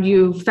glad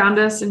you found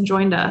us and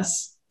joined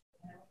us.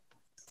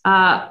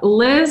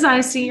 Liz,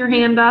 I see your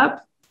hand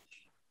up.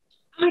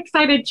 I'm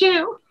excited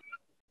too.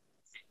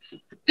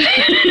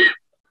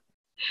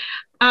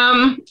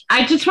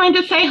 I just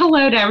wanted to say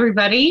hello to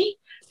everybody,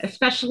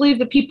 especially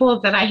the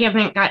people that I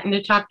haven't gotten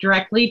to talk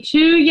directly to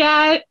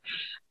yet.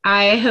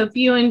 I hope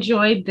you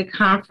enjoyed the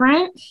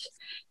conference.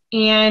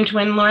 And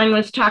when Lauren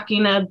was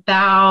talking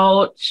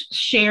about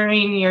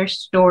sharing your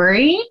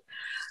story,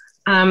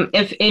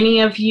 if any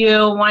of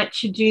you want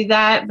to do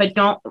that, but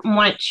don't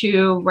want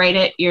to write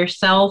it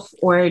yourself,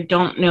 or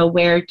don't know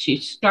where to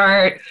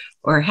start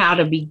or how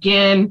to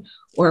begin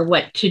or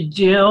what to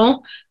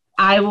do,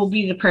 I will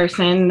be the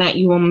person that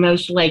you will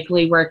most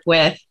likely work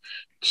with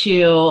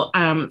to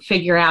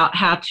figure out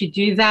how to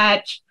do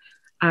that.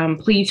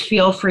 Please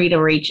feel free to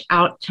reach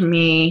out to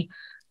me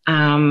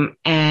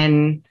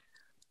and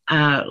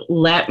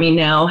let me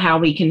know how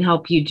we can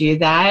help you do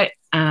that.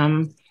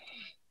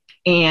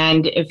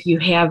 And if you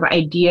have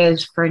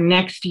ideas for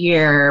next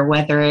year,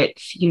 whether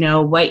it's,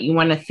 what you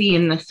want to see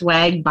in the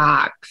swag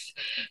box,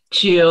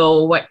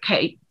 to what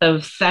type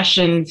of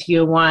sessions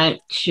you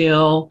want,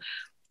 to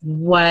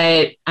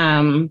what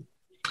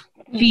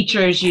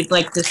features you'd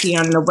like to see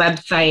on the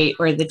website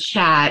or the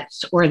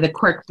chats or the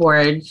cork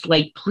boards,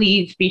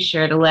 please be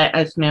sure to let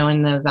us know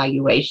in the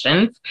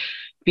evaluations,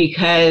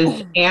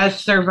 because as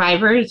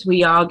survivors,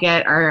 we all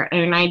get our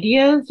own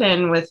ideas,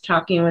 and with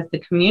talking with the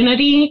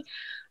community,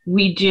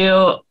 we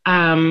do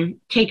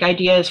take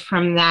ideas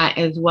from that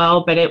as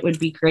well, but it would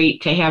be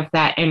great to have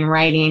that in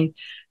writing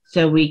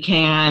so we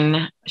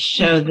can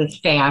show the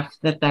staff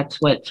that that's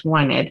what's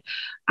wanted.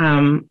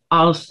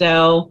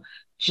 Also,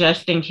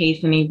 just in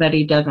case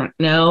anybody doesn't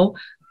know,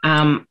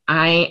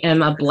 I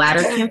am a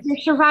bladder cancer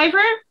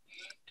survivor.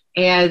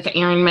 As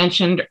Erin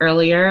mentioned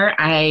earlier,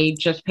 I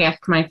just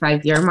passed my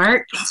 5-year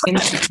mark in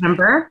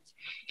September.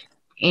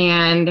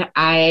 And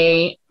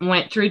I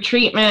went through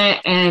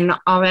treatment and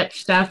all that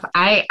stuff.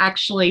 I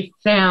actually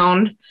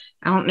found,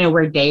 I don't know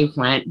where Dave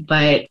went,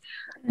 but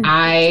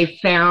I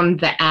found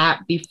the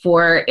app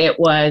before it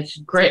was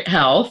GRYT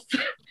Health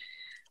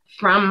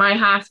from my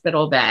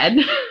hospital bed.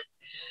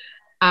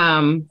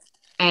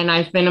 And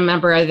I've been a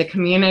member of the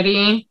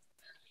community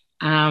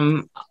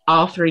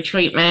all through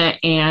treatment.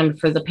 And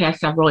for the past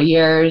several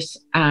years,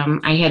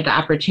 I had the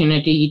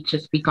opportunity to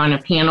speak on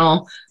a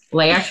panel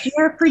last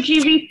year for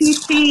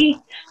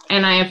GVCC,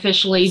 and I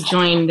officially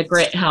joined the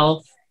GRYT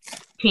Health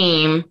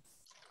team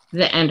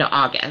the end of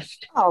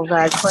August. Oh,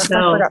 God.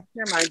 So,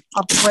 never mind.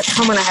 I'll put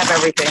home when I have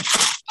everything.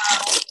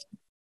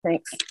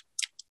 Thanks.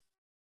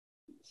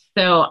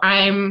 So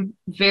I'm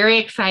very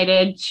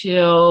excited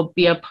to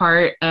be a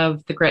part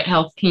of the GRYT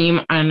Health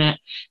team on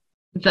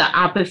the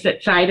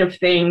opposite side of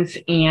things,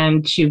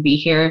 and to be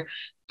here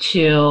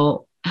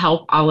to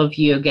help all of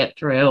you get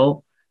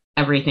through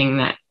everything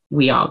that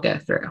we all go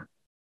through.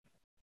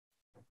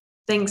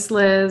 Thanks,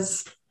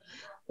 Liz.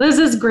 Liz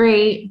is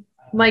great.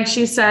 Like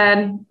she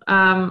said,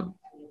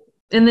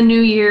 in the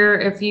new year,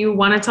 if you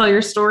want to tell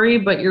your story,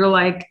 but you're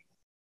like,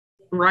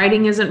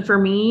 writing isn't for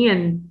me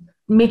and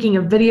making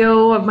a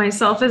video of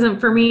myself isn't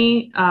for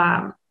me,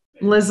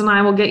 Liz and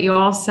I will get you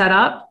all set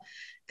up,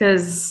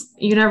 because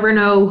you never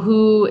know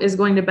who is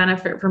going to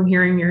benefit from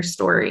hearing your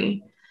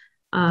story,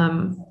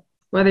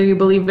 whether you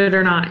believe it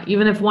or not.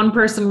 Even if one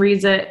person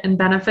reads it and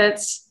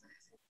benefits,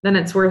 then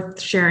it's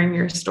worth sharing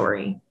your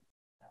story.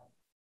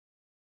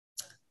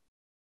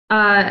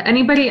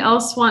 Anybody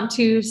else want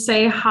to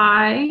say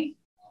hi?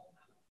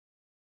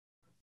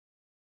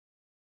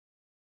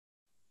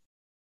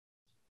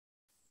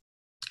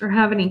 Or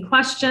have any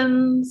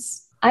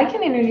questions? I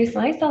can introduce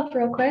myself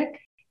real quick.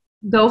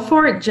 Go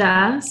for it,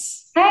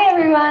 Jess. Hi,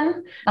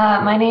 everyone.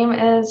 My name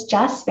is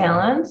Jess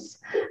Valance.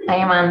 I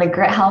am on the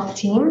GRYT Health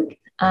team.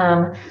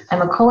 I'm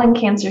a colon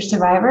cancer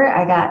survivor.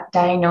 I got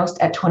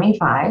diagnosed at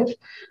 25.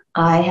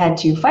 I had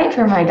to fight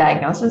for my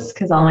diagnosis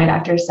because all my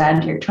doctors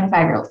said, you're a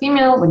 25-year-old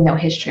female with no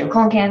history of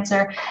colon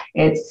cancer.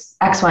 It's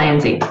X, Y,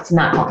 and Z. It's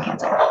not colon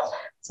cancer.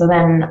 So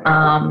then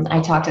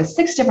I talked to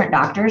 6 different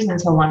doctors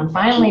until one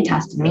finally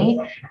tested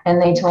me,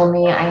 and they told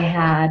me I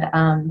had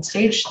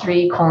stage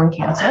 3 colon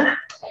cancer.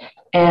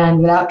 And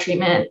without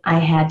treatment, I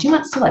had 2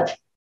 months to live.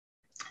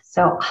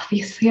 So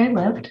obviously I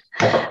lived.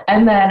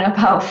 And then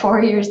about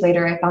 4 years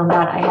later, I found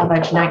out I have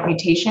a genetic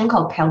mutation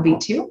called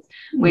PALB2,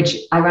 which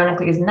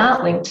ironically is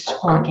not linked to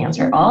colon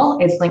cancer at all.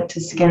 It's linked to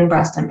skin,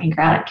 breast, and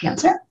pancreatic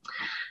cancer.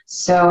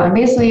 So I'm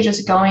basically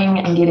just going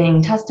and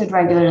getting tested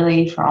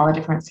regularly for all the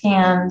different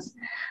scans.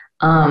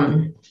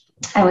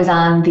 I was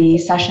on the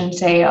session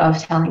today of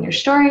telling your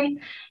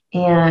story,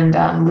 and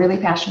I'm really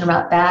passionate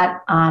about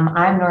that.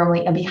 I'm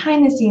normally a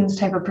behind the scenes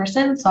type of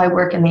person, so I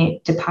work in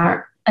the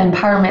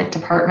empowerment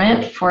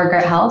department for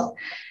GRYT Health,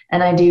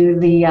 and I do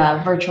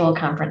the virtual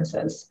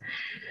conferences.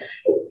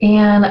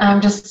 And I'm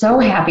just so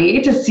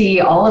happy to see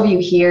all of you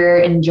here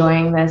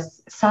enjoying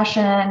this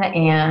session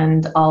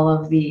and all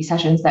of the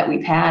sessions that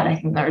we've had. I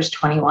think there's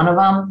 21 of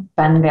them.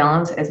 Ben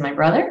Valence is my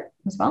brother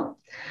as well.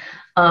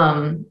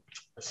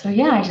 So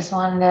yeah, I just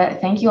wanted to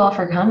thank you all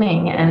for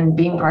coming and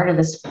being part of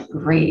this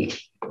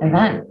great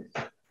event.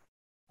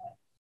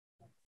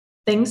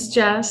 Thanks,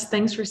 Jess.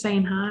 Thanks for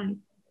saying hi.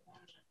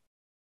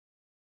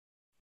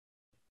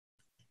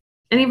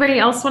 Anybody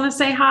else want to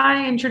say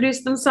hi,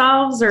 introduce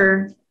themselves,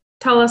 or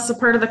tell us a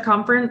part of the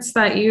conference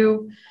that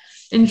you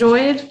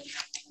enjoyed?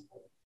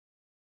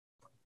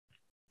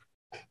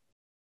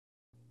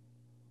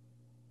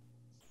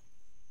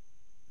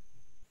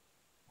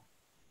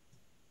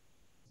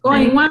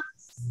 Going once.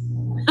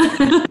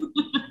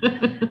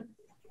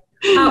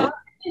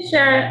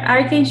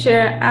 I can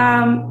share.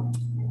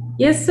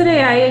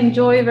 Yesterday, I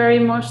enjoyed very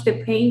much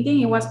the painting.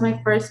 It was my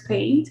first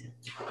paint,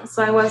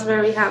 so I was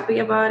very happy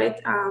about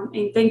it.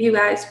 And thank you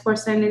guys for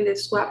sending the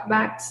swap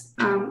bags.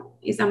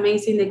 It's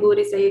amazing the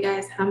goodies that you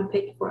guys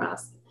handpicked for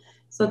us.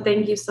 So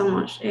thank you so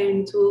much,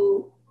 and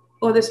to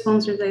all the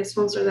sponsors that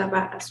sponsored that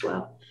bag as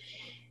well.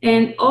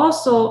 And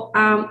also,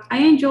 I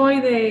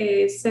enjoy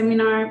the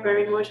seminar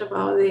very much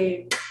about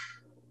the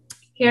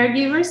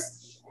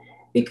caregivers,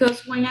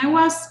 because when I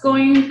was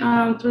going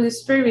through the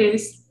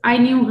experience, I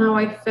knew how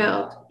I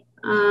felt.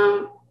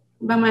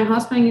 But my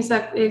husband is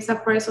a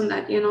person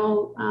that, you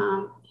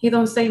know, he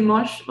don't say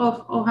much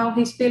of how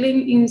he's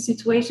feeling in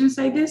situations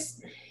like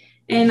this.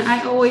 And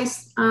I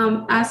always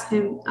ask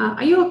him,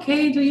 are you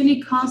okay? Do you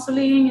need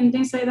counseling and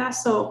things like that?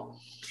 So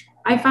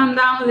I found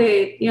out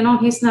that, you know,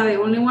 he's not the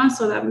only one.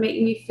 So that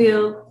made me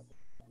feel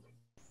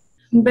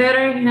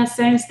better in a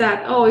sense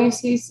that, oh,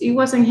 it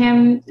wasn't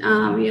him,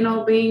 you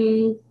know,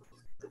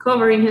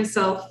 covering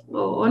himself.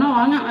 Oh no,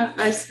 I'm not.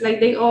 Like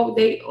they all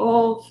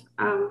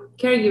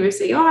caregivers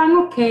say, oh, I'm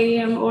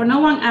okay, or no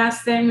one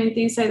asked them and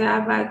things like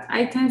that. But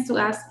I tend to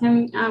ask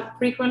him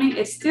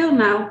frequently, still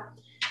now,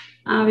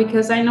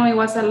 because I know it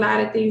was a lot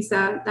of things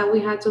that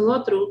we had to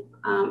go through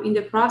in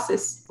the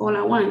process all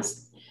at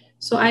once.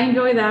 So I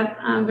enjoy that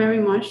very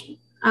much.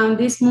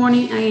 This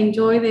morning, I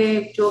enjoyed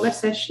the yoga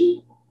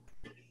session.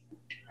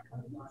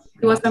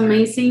 It was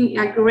amazing,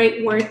 a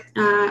great way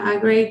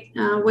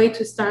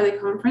to start the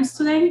conference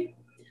today.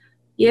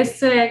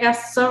 Yesterday, I got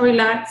so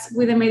relaxed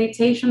with the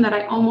meditation that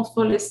I almost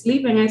fell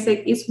asleep, and I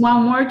said, it's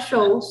one more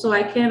show, so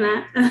I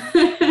cannot.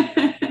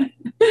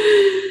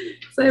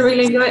 So I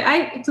really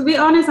enjoyed. To be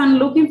honest, I'm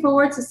looking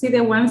forward to see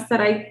the ones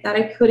that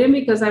I couldn't,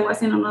 because I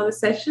was in another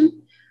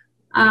session.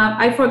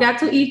 I forgot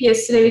to eat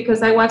yesterday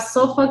because I was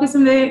so focused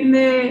in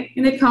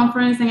the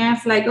conference, and I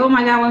was like, oh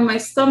my God, when I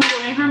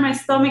hurt my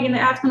stomach in the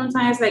afternoon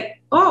time, I was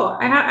like, oh,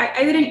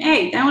 I didn't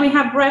eat. I only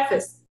had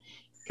breakfast,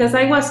 because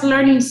I was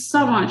learning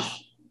so much.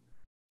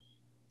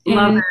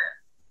 Love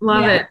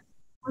it.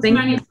 Thank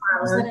you.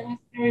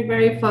 Very,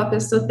 very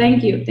focused. So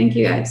thank you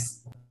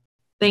guys.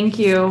 Thank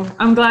you.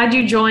 I'm glad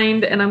you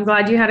joined, and I'm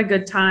glad you had a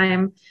good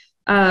time.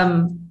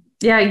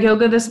 Yeah,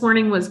 yoga this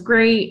morning was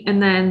great,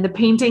 and then the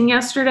painting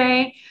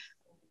yesterday.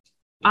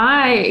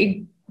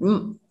 I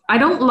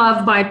don't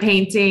love my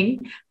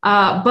painting,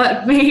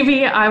 but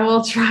maybe I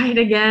will try it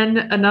again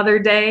another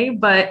day.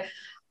 But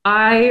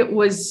I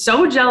was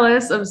so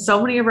jealous of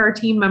so many of our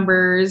team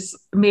members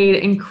made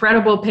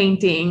incredible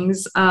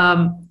paintings.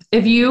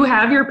 If you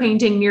have your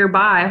painting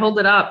nearby, hold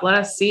it up, let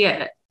us see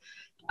it.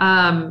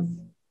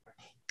 I'm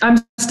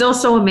still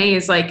so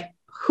amazed. Like,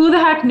 who the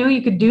heck knew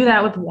you could do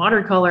that with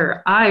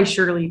watercolor? I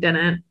surely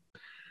didn't.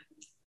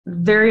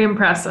 Very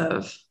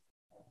impressive.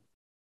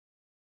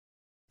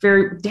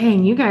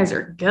 Dang, you guys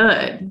are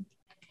good.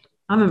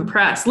 I'm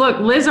impressed. Look,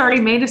 Liz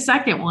already made a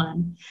second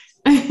one.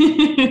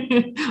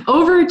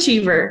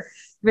 Overachiever.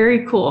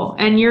 Very cool.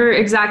 And you're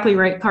exactly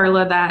right,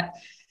 Carla, that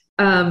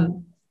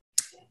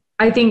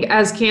I think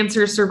as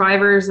cancer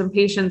survivors and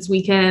patients,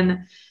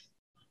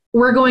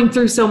 we're going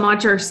through so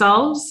much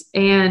ourselves.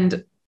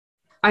 And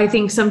I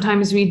think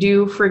sometimes we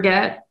do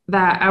forget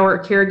that our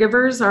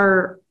caregivers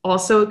are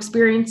also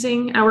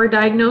experiencing our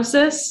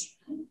diagnosis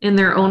in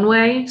their own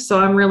way. So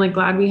I'm really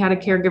glad we had a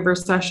caregiver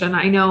session.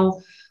 I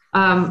know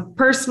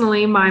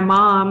personally, my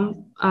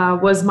mom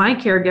was my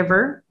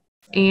caregiver,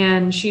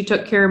 and she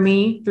took care of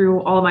me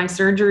through all my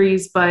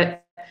surgeries,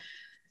 but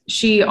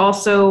she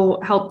also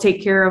helped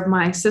take care of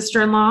my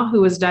sister-in-law,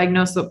 who was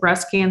diagnosed with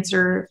breast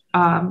cancer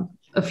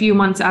a few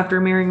months after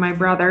marrying my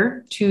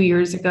brother 2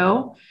 years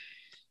ago.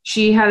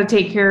 She had to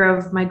take care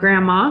of my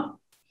grandma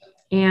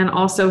and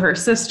also her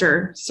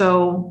sister.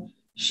 So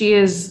she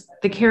is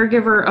the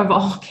caregiver of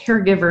all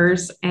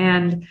caregivers,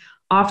 and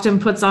often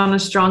puts on a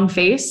strong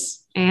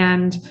face.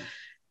 And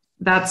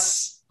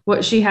that's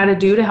what she had to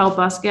do to help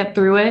us get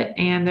through it.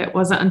 And it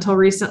wasn't until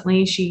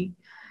recently she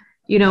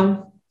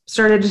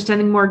started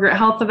attending more GRYT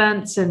Health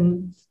events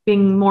and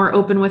being more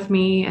open with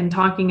me and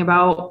talking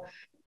about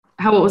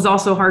how it was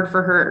also hard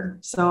for her.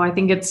 So I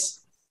think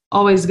it's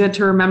always good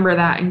to remember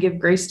that and give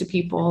grace to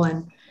people.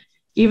 And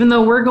even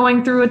though we're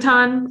going through a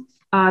ton,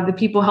 the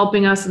people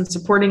helping us and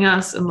supporting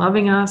us and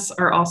loving us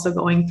are also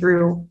going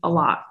through a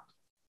lot.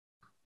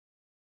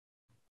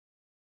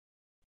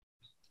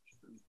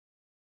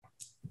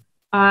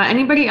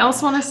 Anybody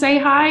else want to say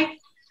hi?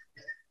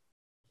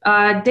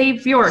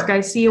 Dave Bjork, I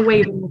see you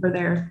waving over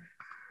there.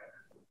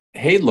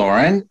 Hey,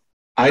 Lauren.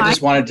 I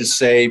just wanted to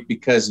say,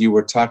 because you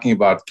were talking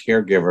about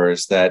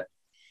caregivers, that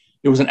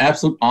it was an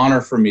absolute honor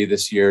for me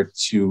this year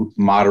to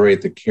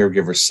moderate the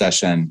caregiver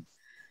session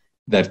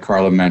that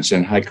Carla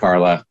mentioned. Hi,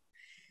 Carla.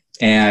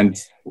 And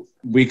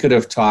we could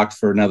have talked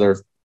for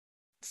another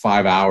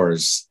 5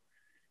 hours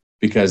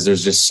because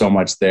there's just so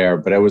much there.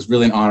 But it was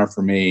really an honor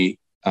for me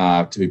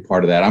to be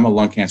part of that. I'm a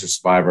lung cancer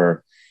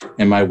survivor,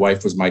 and my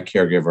wife was my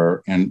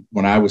caregiver. And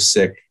when I was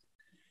sick,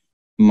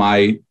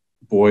 my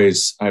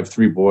boys, I have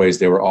 3 boys,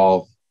 they were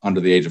all under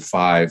the age of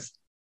 5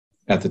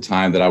 at the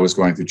time that I was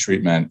going through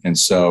treatment. And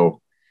so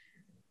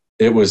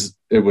it was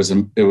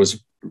an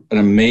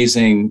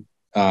amazing,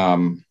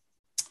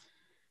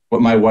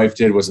 what my wife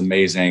did was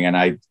amazing. And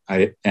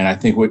I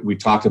think what we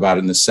talked about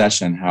in the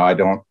session, how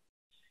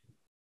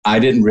I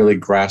didn't really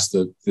grasp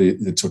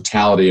the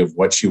totality of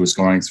what she was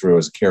going through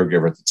as a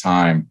caregiver at the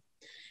time.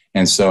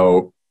 And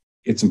so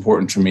it's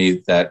important to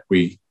me that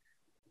we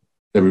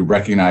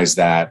recognize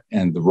that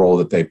and the role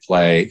that they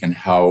play and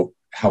how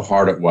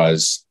hard it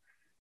was.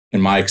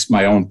 In my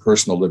own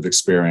personal lived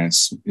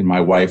experience, in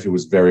my wife, it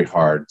was very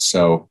hard.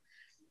 So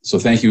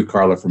thank you,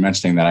 Carla, for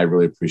mentioning that. I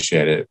really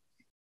appreciate it.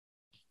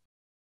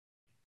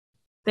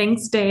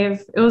 Thanks,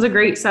 Dave. It was a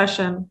great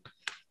session.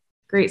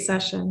 Great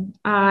session.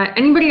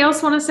 Anybody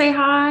else want to say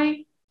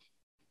hi?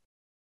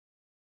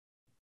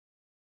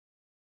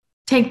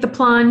 Take the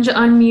plunge,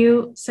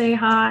 unmute, say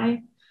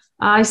hi.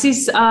 I see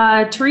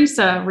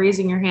Teresa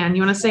raising your hand.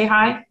 You want to say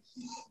hi?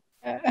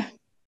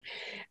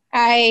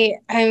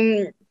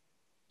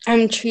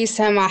 I'm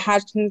Teresa. I'm a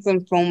Hodgkin's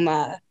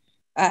lymphoma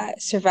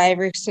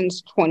survivor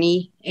since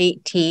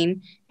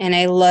 2018, and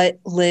I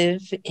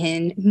live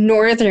in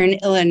Northern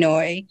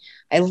Illinois.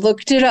 I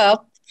looked it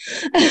up.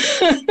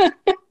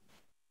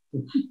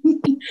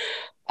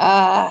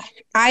 I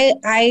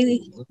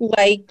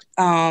like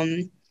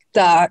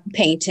the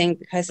painting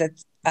because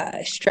it's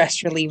a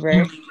stress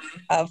reliever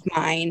of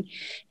mine,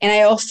 and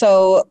I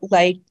also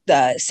like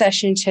the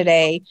session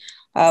today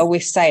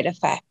with side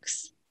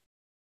effects.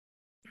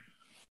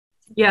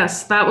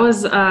 Yes, that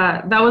was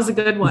a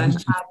good one.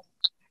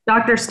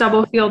 Dr.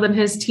 Stubblefield and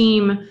his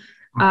team,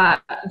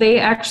 they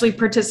actually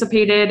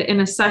participated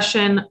in a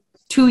session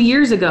 2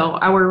 years ago,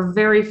 our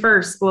very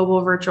first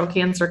Global Virtual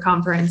Cancer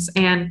Conference.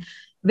 And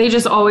they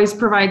just always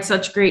provide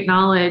such great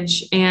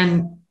knowledge.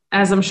 And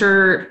as I'm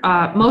sure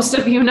most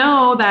of you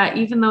know, that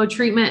even though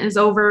treatment is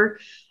over,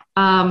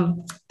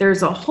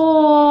 there's a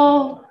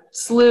whole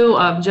slew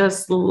of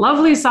just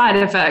lovely side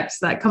effects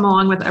that come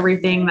along with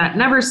everything that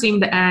never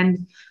seem to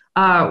end.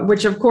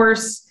 Which of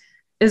course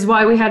is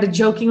why we had to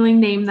jokingly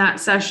name that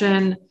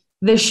session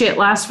 "This Shit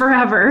Lasts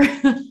Forever,"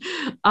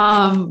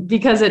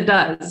 because it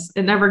does.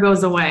 It never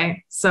goes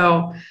away.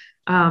 So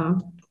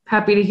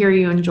happy to hear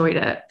you enjoyed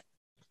it.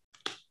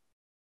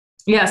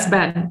 Yes,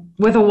 Ben,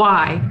 with a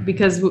Y,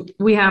 because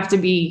we have to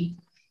be,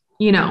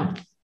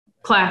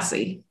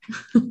 classy.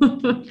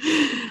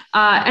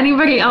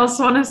 Anybody else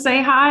want to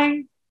say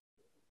hi?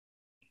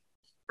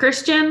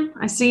 Christian,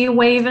 I see you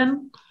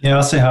waving. Yeah,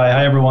 I'll say hi.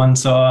 Hi, everyone.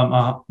 So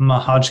I'm a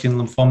Hodgkin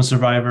lymphoma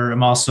survivor.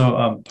 I'm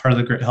also part of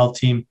the GRYT Health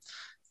team.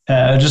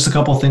 Just a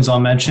couple of things I'll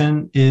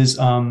mention is,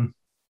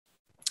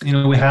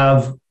 we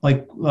have,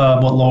 like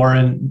what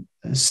Lauren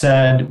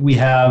said, we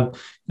have,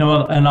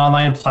 an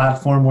online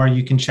platform where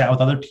you can chat with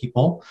other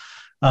people.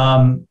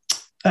 Know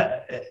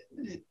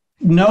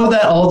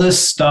that all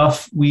this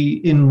stuff,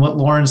 in what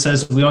Lauren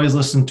says, we always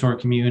listen to our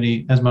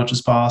community as much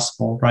as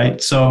possible,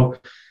 right? So,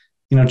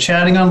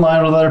 chatting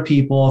online with other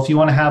people, if you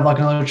want to have like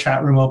another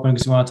chat room open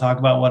because you want to talk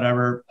about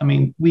whatever,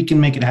 we can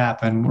make it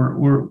happen.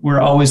 We're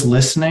always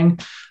listening.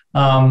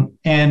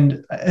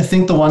 And I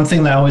think the one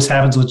thing that always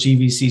happens with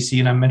GVCC,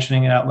 and I'm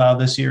mentioning it out loud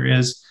this year,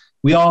 is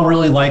we all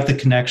really like the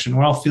connection.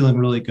 We're all feeling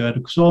really good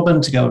because we've all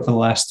been together for the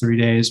last 3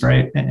 days,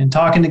 right? And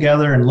talking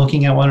together and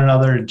looking at one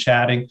another and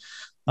chatting.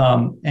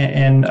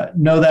 And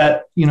know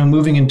that,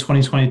 moving in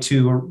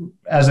 2022,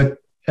 as an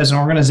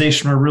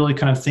organization, we're really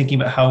kind of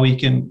thinking about how we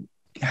can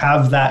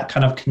have that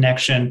kind of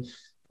connection,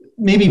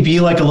 maybe be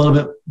like a little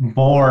bit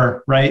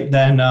more, right,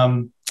 than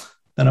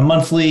a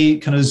monthly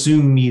kind of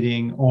Zoom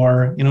meeting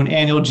or, an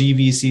annual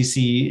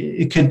GVCC.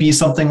 It could be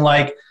something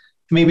like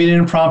maybe an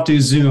impromptu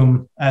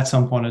Zoom at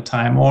some point in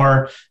time,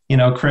 or,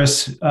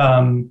 Chris,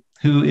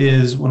 who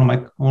is one of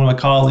my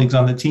colleagues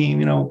on the team,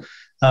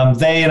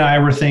 they and I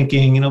were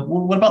thinking,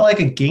 what about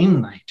like a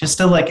game night, just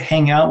to like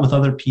hang out with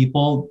other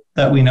people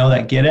that we know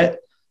that get it.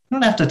 We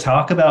don't have to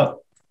talk about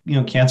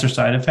cancer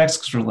side effects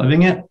because we're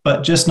living it,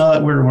 but just know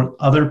that we're with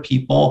other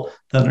people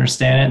that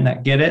understand it and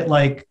that get it.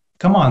 Like,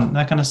 come on,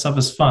 that kind of stuff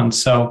is fun.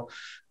 So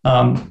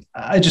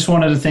I just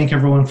wanted to thank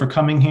everyone for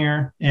coming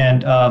here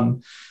and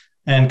kind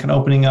of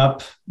opening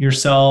up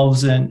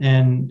yourselves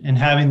and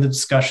having the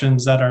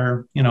discussions that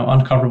are,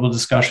 uncomfortable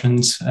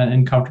discussions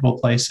in comfortable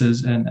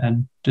places.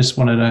 And just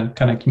wanted to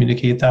kind of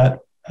communicate that.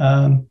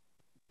 That's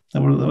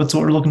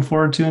what we're looking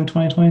forward to in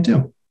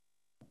 2022.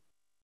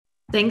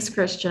 Thanks,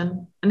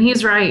 Christian. And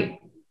he's right.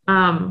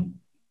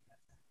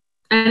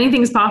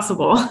 Anything's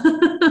possible.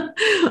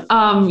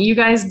 You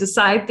guys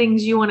decide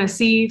things you want to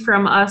see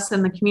from us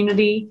in the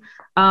community.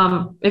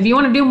 If you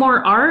want to do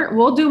more art,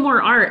 we'll do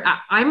more art.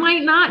 I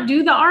might not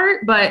do the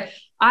art, but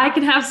I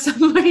can have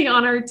somebody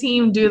on our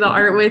team do the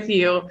art with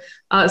you.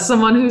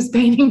 Someone whose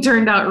painting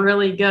turned out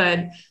really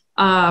good.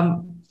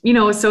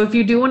 So if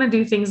you do want to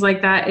do things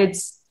like that,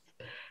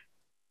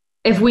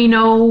 if we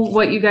know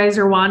what you guys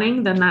are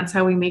wanting, then that's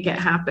how we make it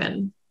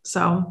happen.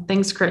 So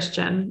thanks,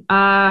 Christian.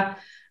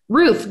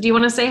 Ruth, do you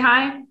want to say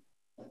hi?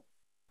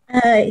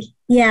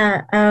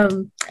 Yeah.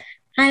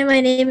 Hi,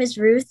 my name is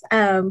Ruth.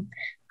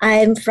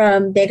 I'm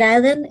from Big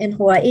Island in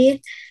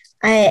Hawaii.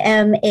 I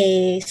am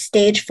a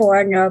stage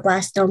 4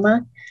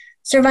 neuroblastoma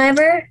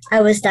survivor. I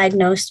was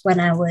diagnosed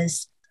when I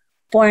was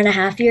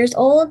 4.5 years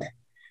old.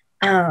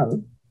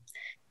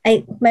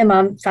 My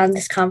mom found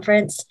this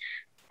conference.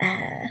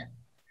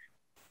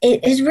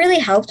 It has really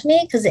helped me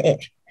because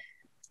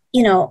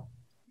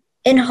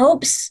in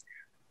hopes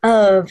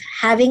of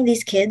having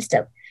these kids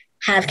that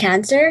have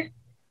cancer,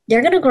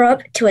 they're going to grow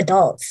up to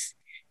adults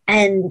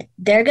and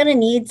they're going to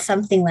need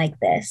something like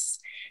this.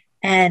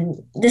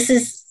 And this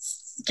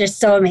is just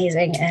so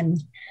amazing.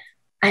 And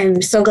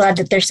I'm so glad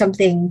that there's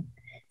something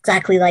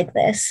exactly like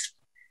this.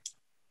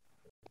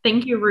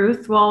 Thank you,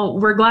 Ruth. Well,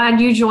 we're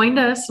glad you joined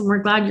us and we're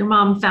glad your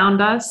mom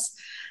found us.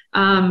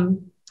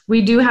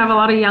 We do have a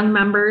lot of young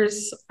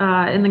members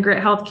in the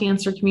GRYT Health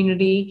cancer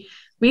community.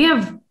 We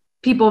have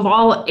people of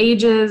all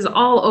ages,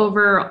 all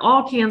over,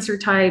 all cancer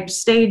types,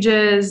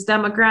 stages,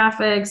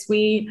 demographics.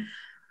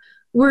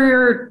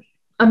 We're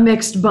a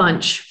mixed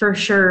bunch for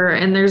sure.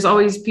 And there's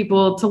always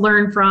people to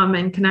learn from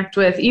and connect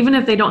with, even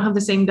if they don't have the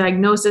same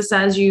diagnosis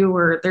as you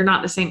or they're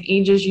not the same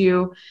age as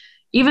you,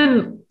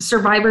 even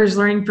survivors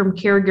learning from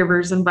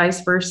caregivers and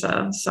vice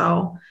versa.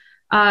 So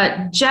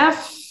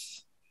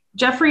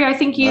Jeffrey, I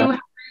think you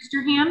raised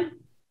your hand.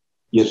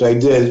 Yes, I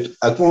did.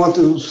 I want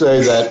to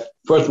say that,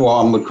 first of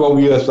all, I'm a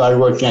 12-year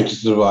thyroid cancer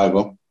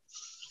survivor.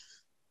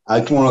 I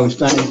just want to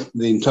thank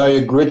the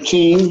entire GRYT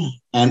team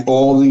and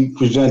all the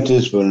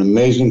presenters for an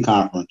amazing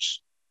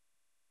conference.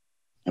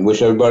 And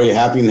wish everybody a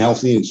happy and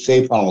healthy and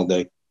safe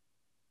holiday.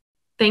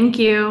 Thank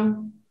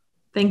you.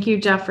 Thank you,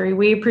 Jeffrey.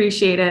 We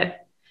appreciate it.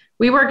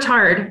 We worked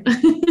hard.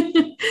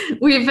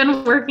 We've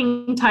been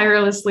working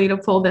tirelessly to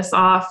pull this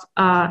off.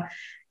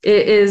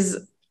 It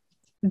is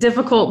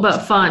difficult but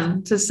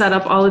fun to set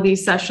up all of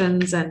these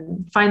sessions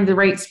and find the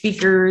right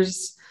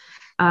speakers,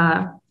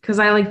 because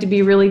I like to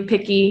be really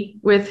picky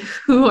with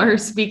who our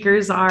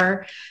speakers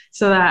are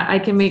so that I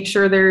can make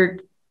sure they're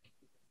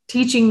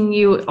teaching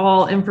you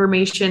all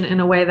information in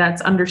a way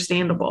that's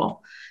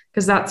understandable,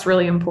 because that's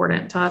really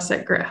important to us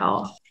at GRYT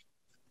Health.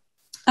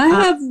 I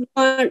have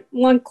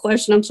one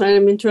question. I'm sorry,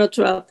 I'm interrupt.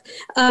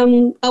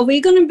 Are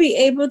we going to be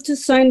able to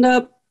sign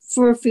up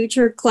for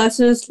future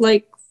classes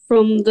like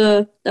from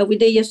that we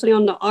did yesterday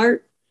on the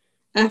art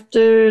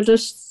after the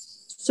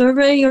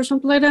survey or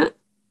something like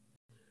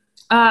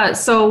that?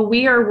 So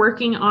we are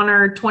working on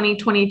our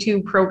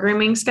 2022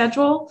 programming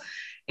schedule.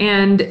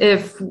 And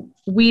if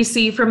we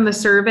see from the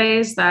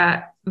surveys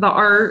that the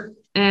art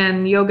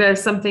and yoga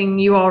is something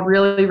you all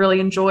really, really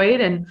enjoyed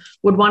and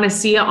would want to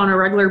see it on a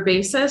regular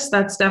basis,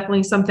 that's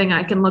definitely something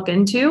I can look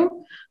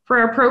into for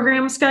our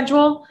program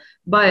schedule.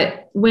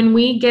 But when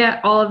we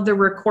get all of the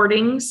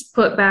recordings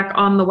put back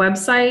on the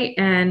website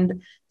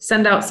and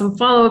send out some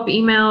follow-up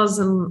emails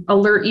and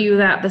alert you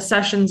that the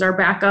sessions are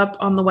back up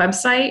on the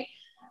website,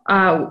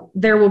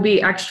 there will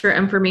be extra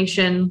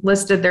information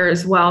listed there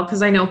as well.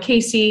 Because I know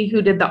Casey,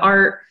 who did the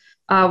art,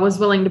 was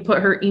willing to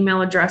put her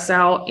email address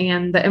out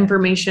and the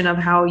information of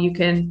how you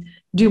can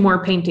do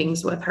more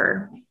paintings with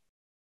her.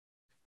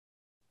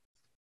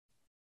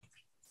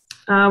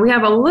 We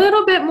have a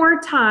little bit more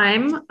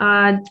time.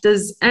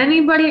 Does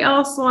anybody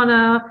else want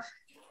to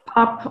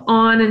pop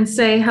on and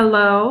say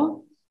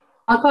hello?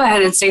 I'll go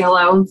ahead and say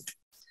hello.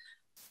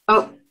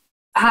 Oh,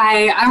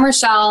 hi, I'm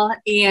Rochelle,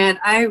 and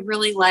I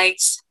really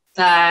liked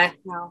I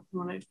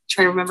want to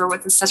try to remember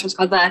what the session was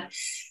called,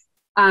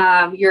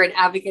 You're an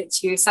Advocate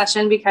Too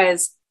session,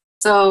 because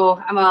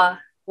I'm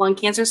a lung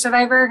cancer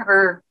survivor,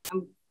 or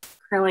I'm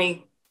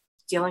currently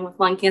dealing with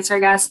lung cancer, I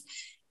guess.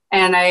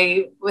 And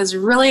I was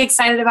really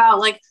excited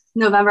about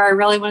November. I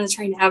really wanted to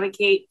try and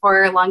advocate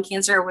for lung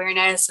cancer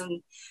awareness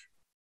and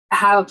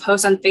have a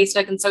post on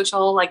Facebook and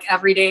social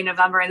every day in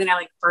November. And then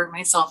I burned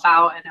myself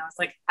out, and I was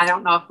like, I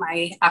don't know if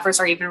my efforts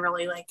are even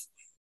really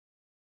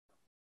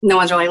no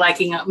one's really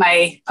liking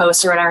my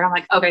post or whatever. I'm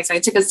like, okay, so I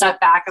took a step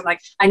back. I'm like,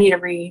 I need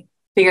to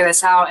figure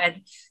this out.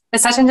 And the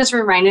session just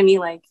reminded me,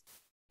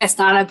 it's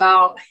not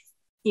about,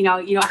 you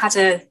don't have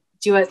to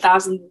do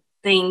 1,000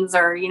 things,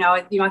 or, you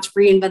don't have to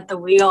reinvent the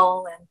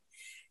wheel. And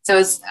so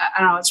I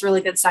don't know, it's a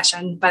really good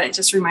session, but it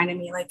just reminded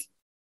me, like,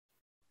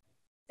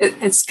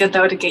 it's good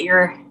though to get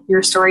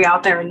your story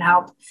out there and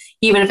help,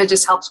 even if it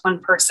just helps one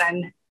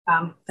person,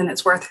 then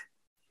it's worth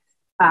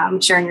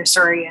sharing your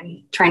story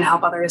and trying to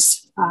help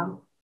others.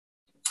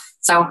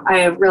 So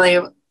I really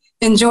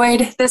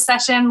enjoyed this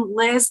session.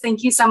 Liz,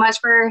 thank you so much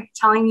for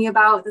telling me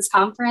about this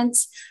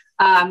conference.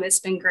 It's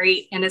been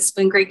great, and it's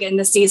been great getting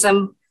to see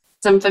some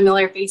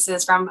familiar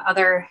faces from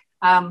other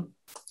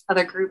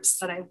groups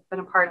that I've been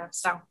a part of.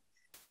 So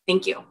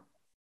thank you.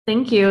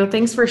 Thank you.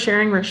 Thanks for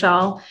sharing,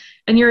 Rochelle.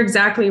 And you're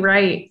exactly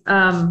right.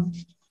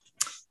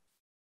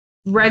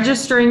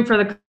 Registering for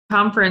the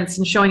conference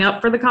and showing up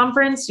for the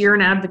conference, you're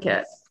an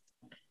advocate.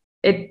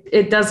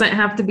 It doesn't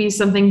have to be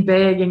something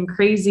big and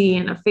crazy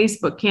and a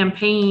Facebook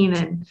campaign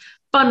and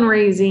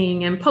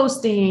fundraising and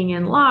posting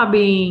and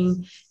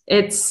lobbying.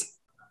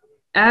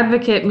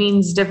 Advocate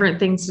means different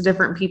things to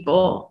different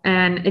people.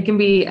 And it can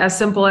be as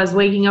simple as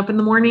waking up in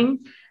the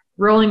morning,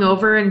 rolling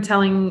over and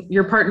telling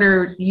your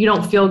partner you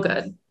don't feel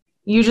good.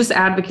 You just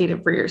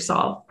advocated for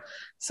yourself.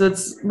 So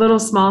it's little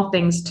small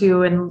things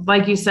too. And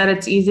like you said,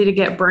 it's easy to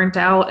get burnt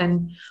out,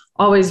 and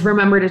always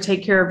remember to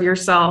take care of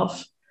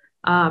yourself.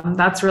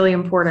 That's really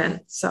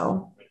important.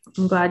 So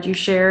I'm glad you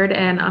shared,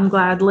 and I'm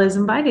glad Liz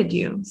invited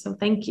you. So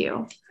thank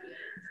you.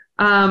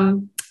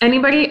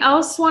 Anybody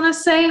else want to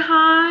say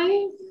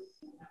hi?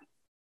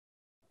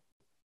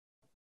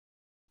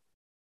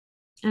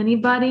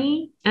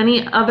 Anybody?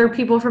 Any other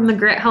people from the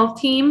GRYT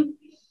Health team?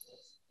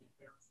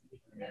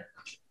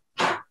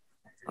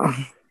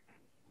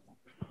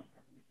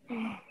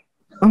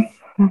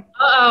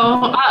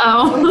 Uh-oh.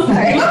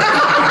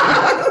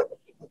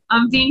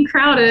 I'm being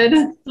crowded.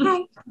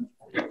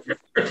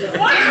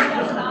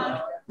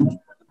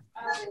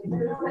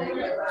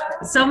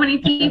 So many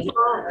people.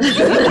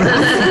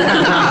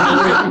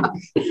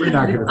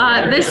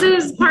 This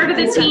is part of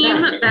the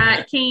team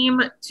that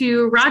came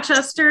to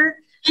Rochester.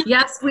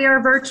 Yes, we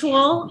are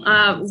virtual.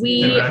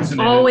 We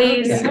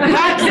always, yes,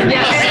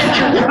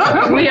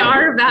 we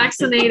are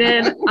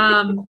vaccinated.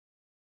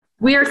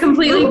 We are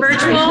completely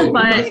virtual,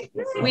 but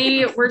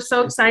we were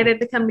so excited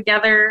to come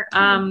together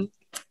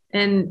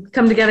and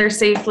come together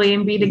safely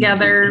and be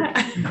together.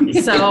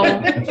 So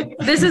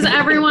this is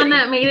everyone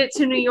that made it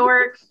to New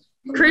York.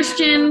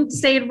 Christian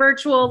stayed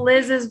virtual.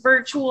 Liz is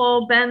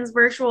virtual. Ben's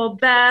virtual.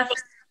 Beth.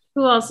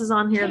 Who else is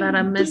on here that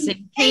I'm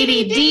missing?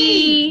 Katie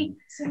D.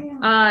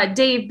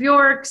 Dave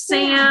Bjork,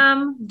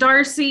 Sam,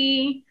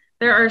 Darcy.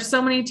 There are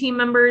so many team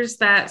members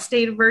that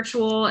stayed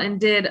virtual and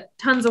did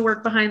tons of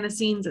work behind the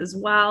scenes as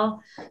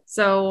well.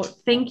 So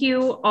thank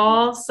you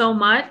all so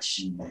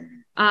much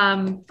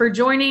for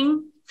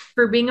joining,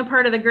 for being a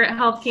part of the GRYT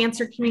Health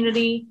Cancer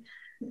community.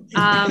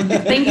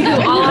 Thank you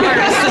to all of our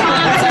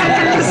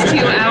sponsors, to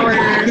our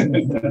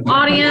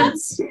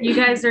audience. You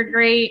guys are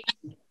great.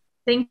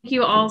 Thank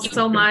you all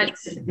so much.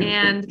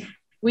 And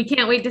we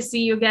can't wait to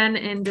see you again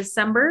in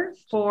December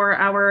for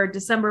our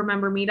December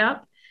member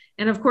meetup.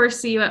 And of course,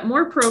 see you at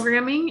more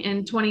programming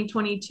in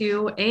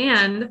 2022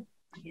 and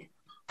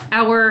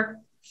our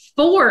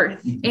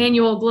 4th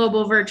annual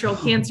Global Virtual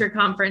Cancer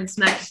Conference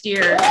next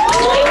year.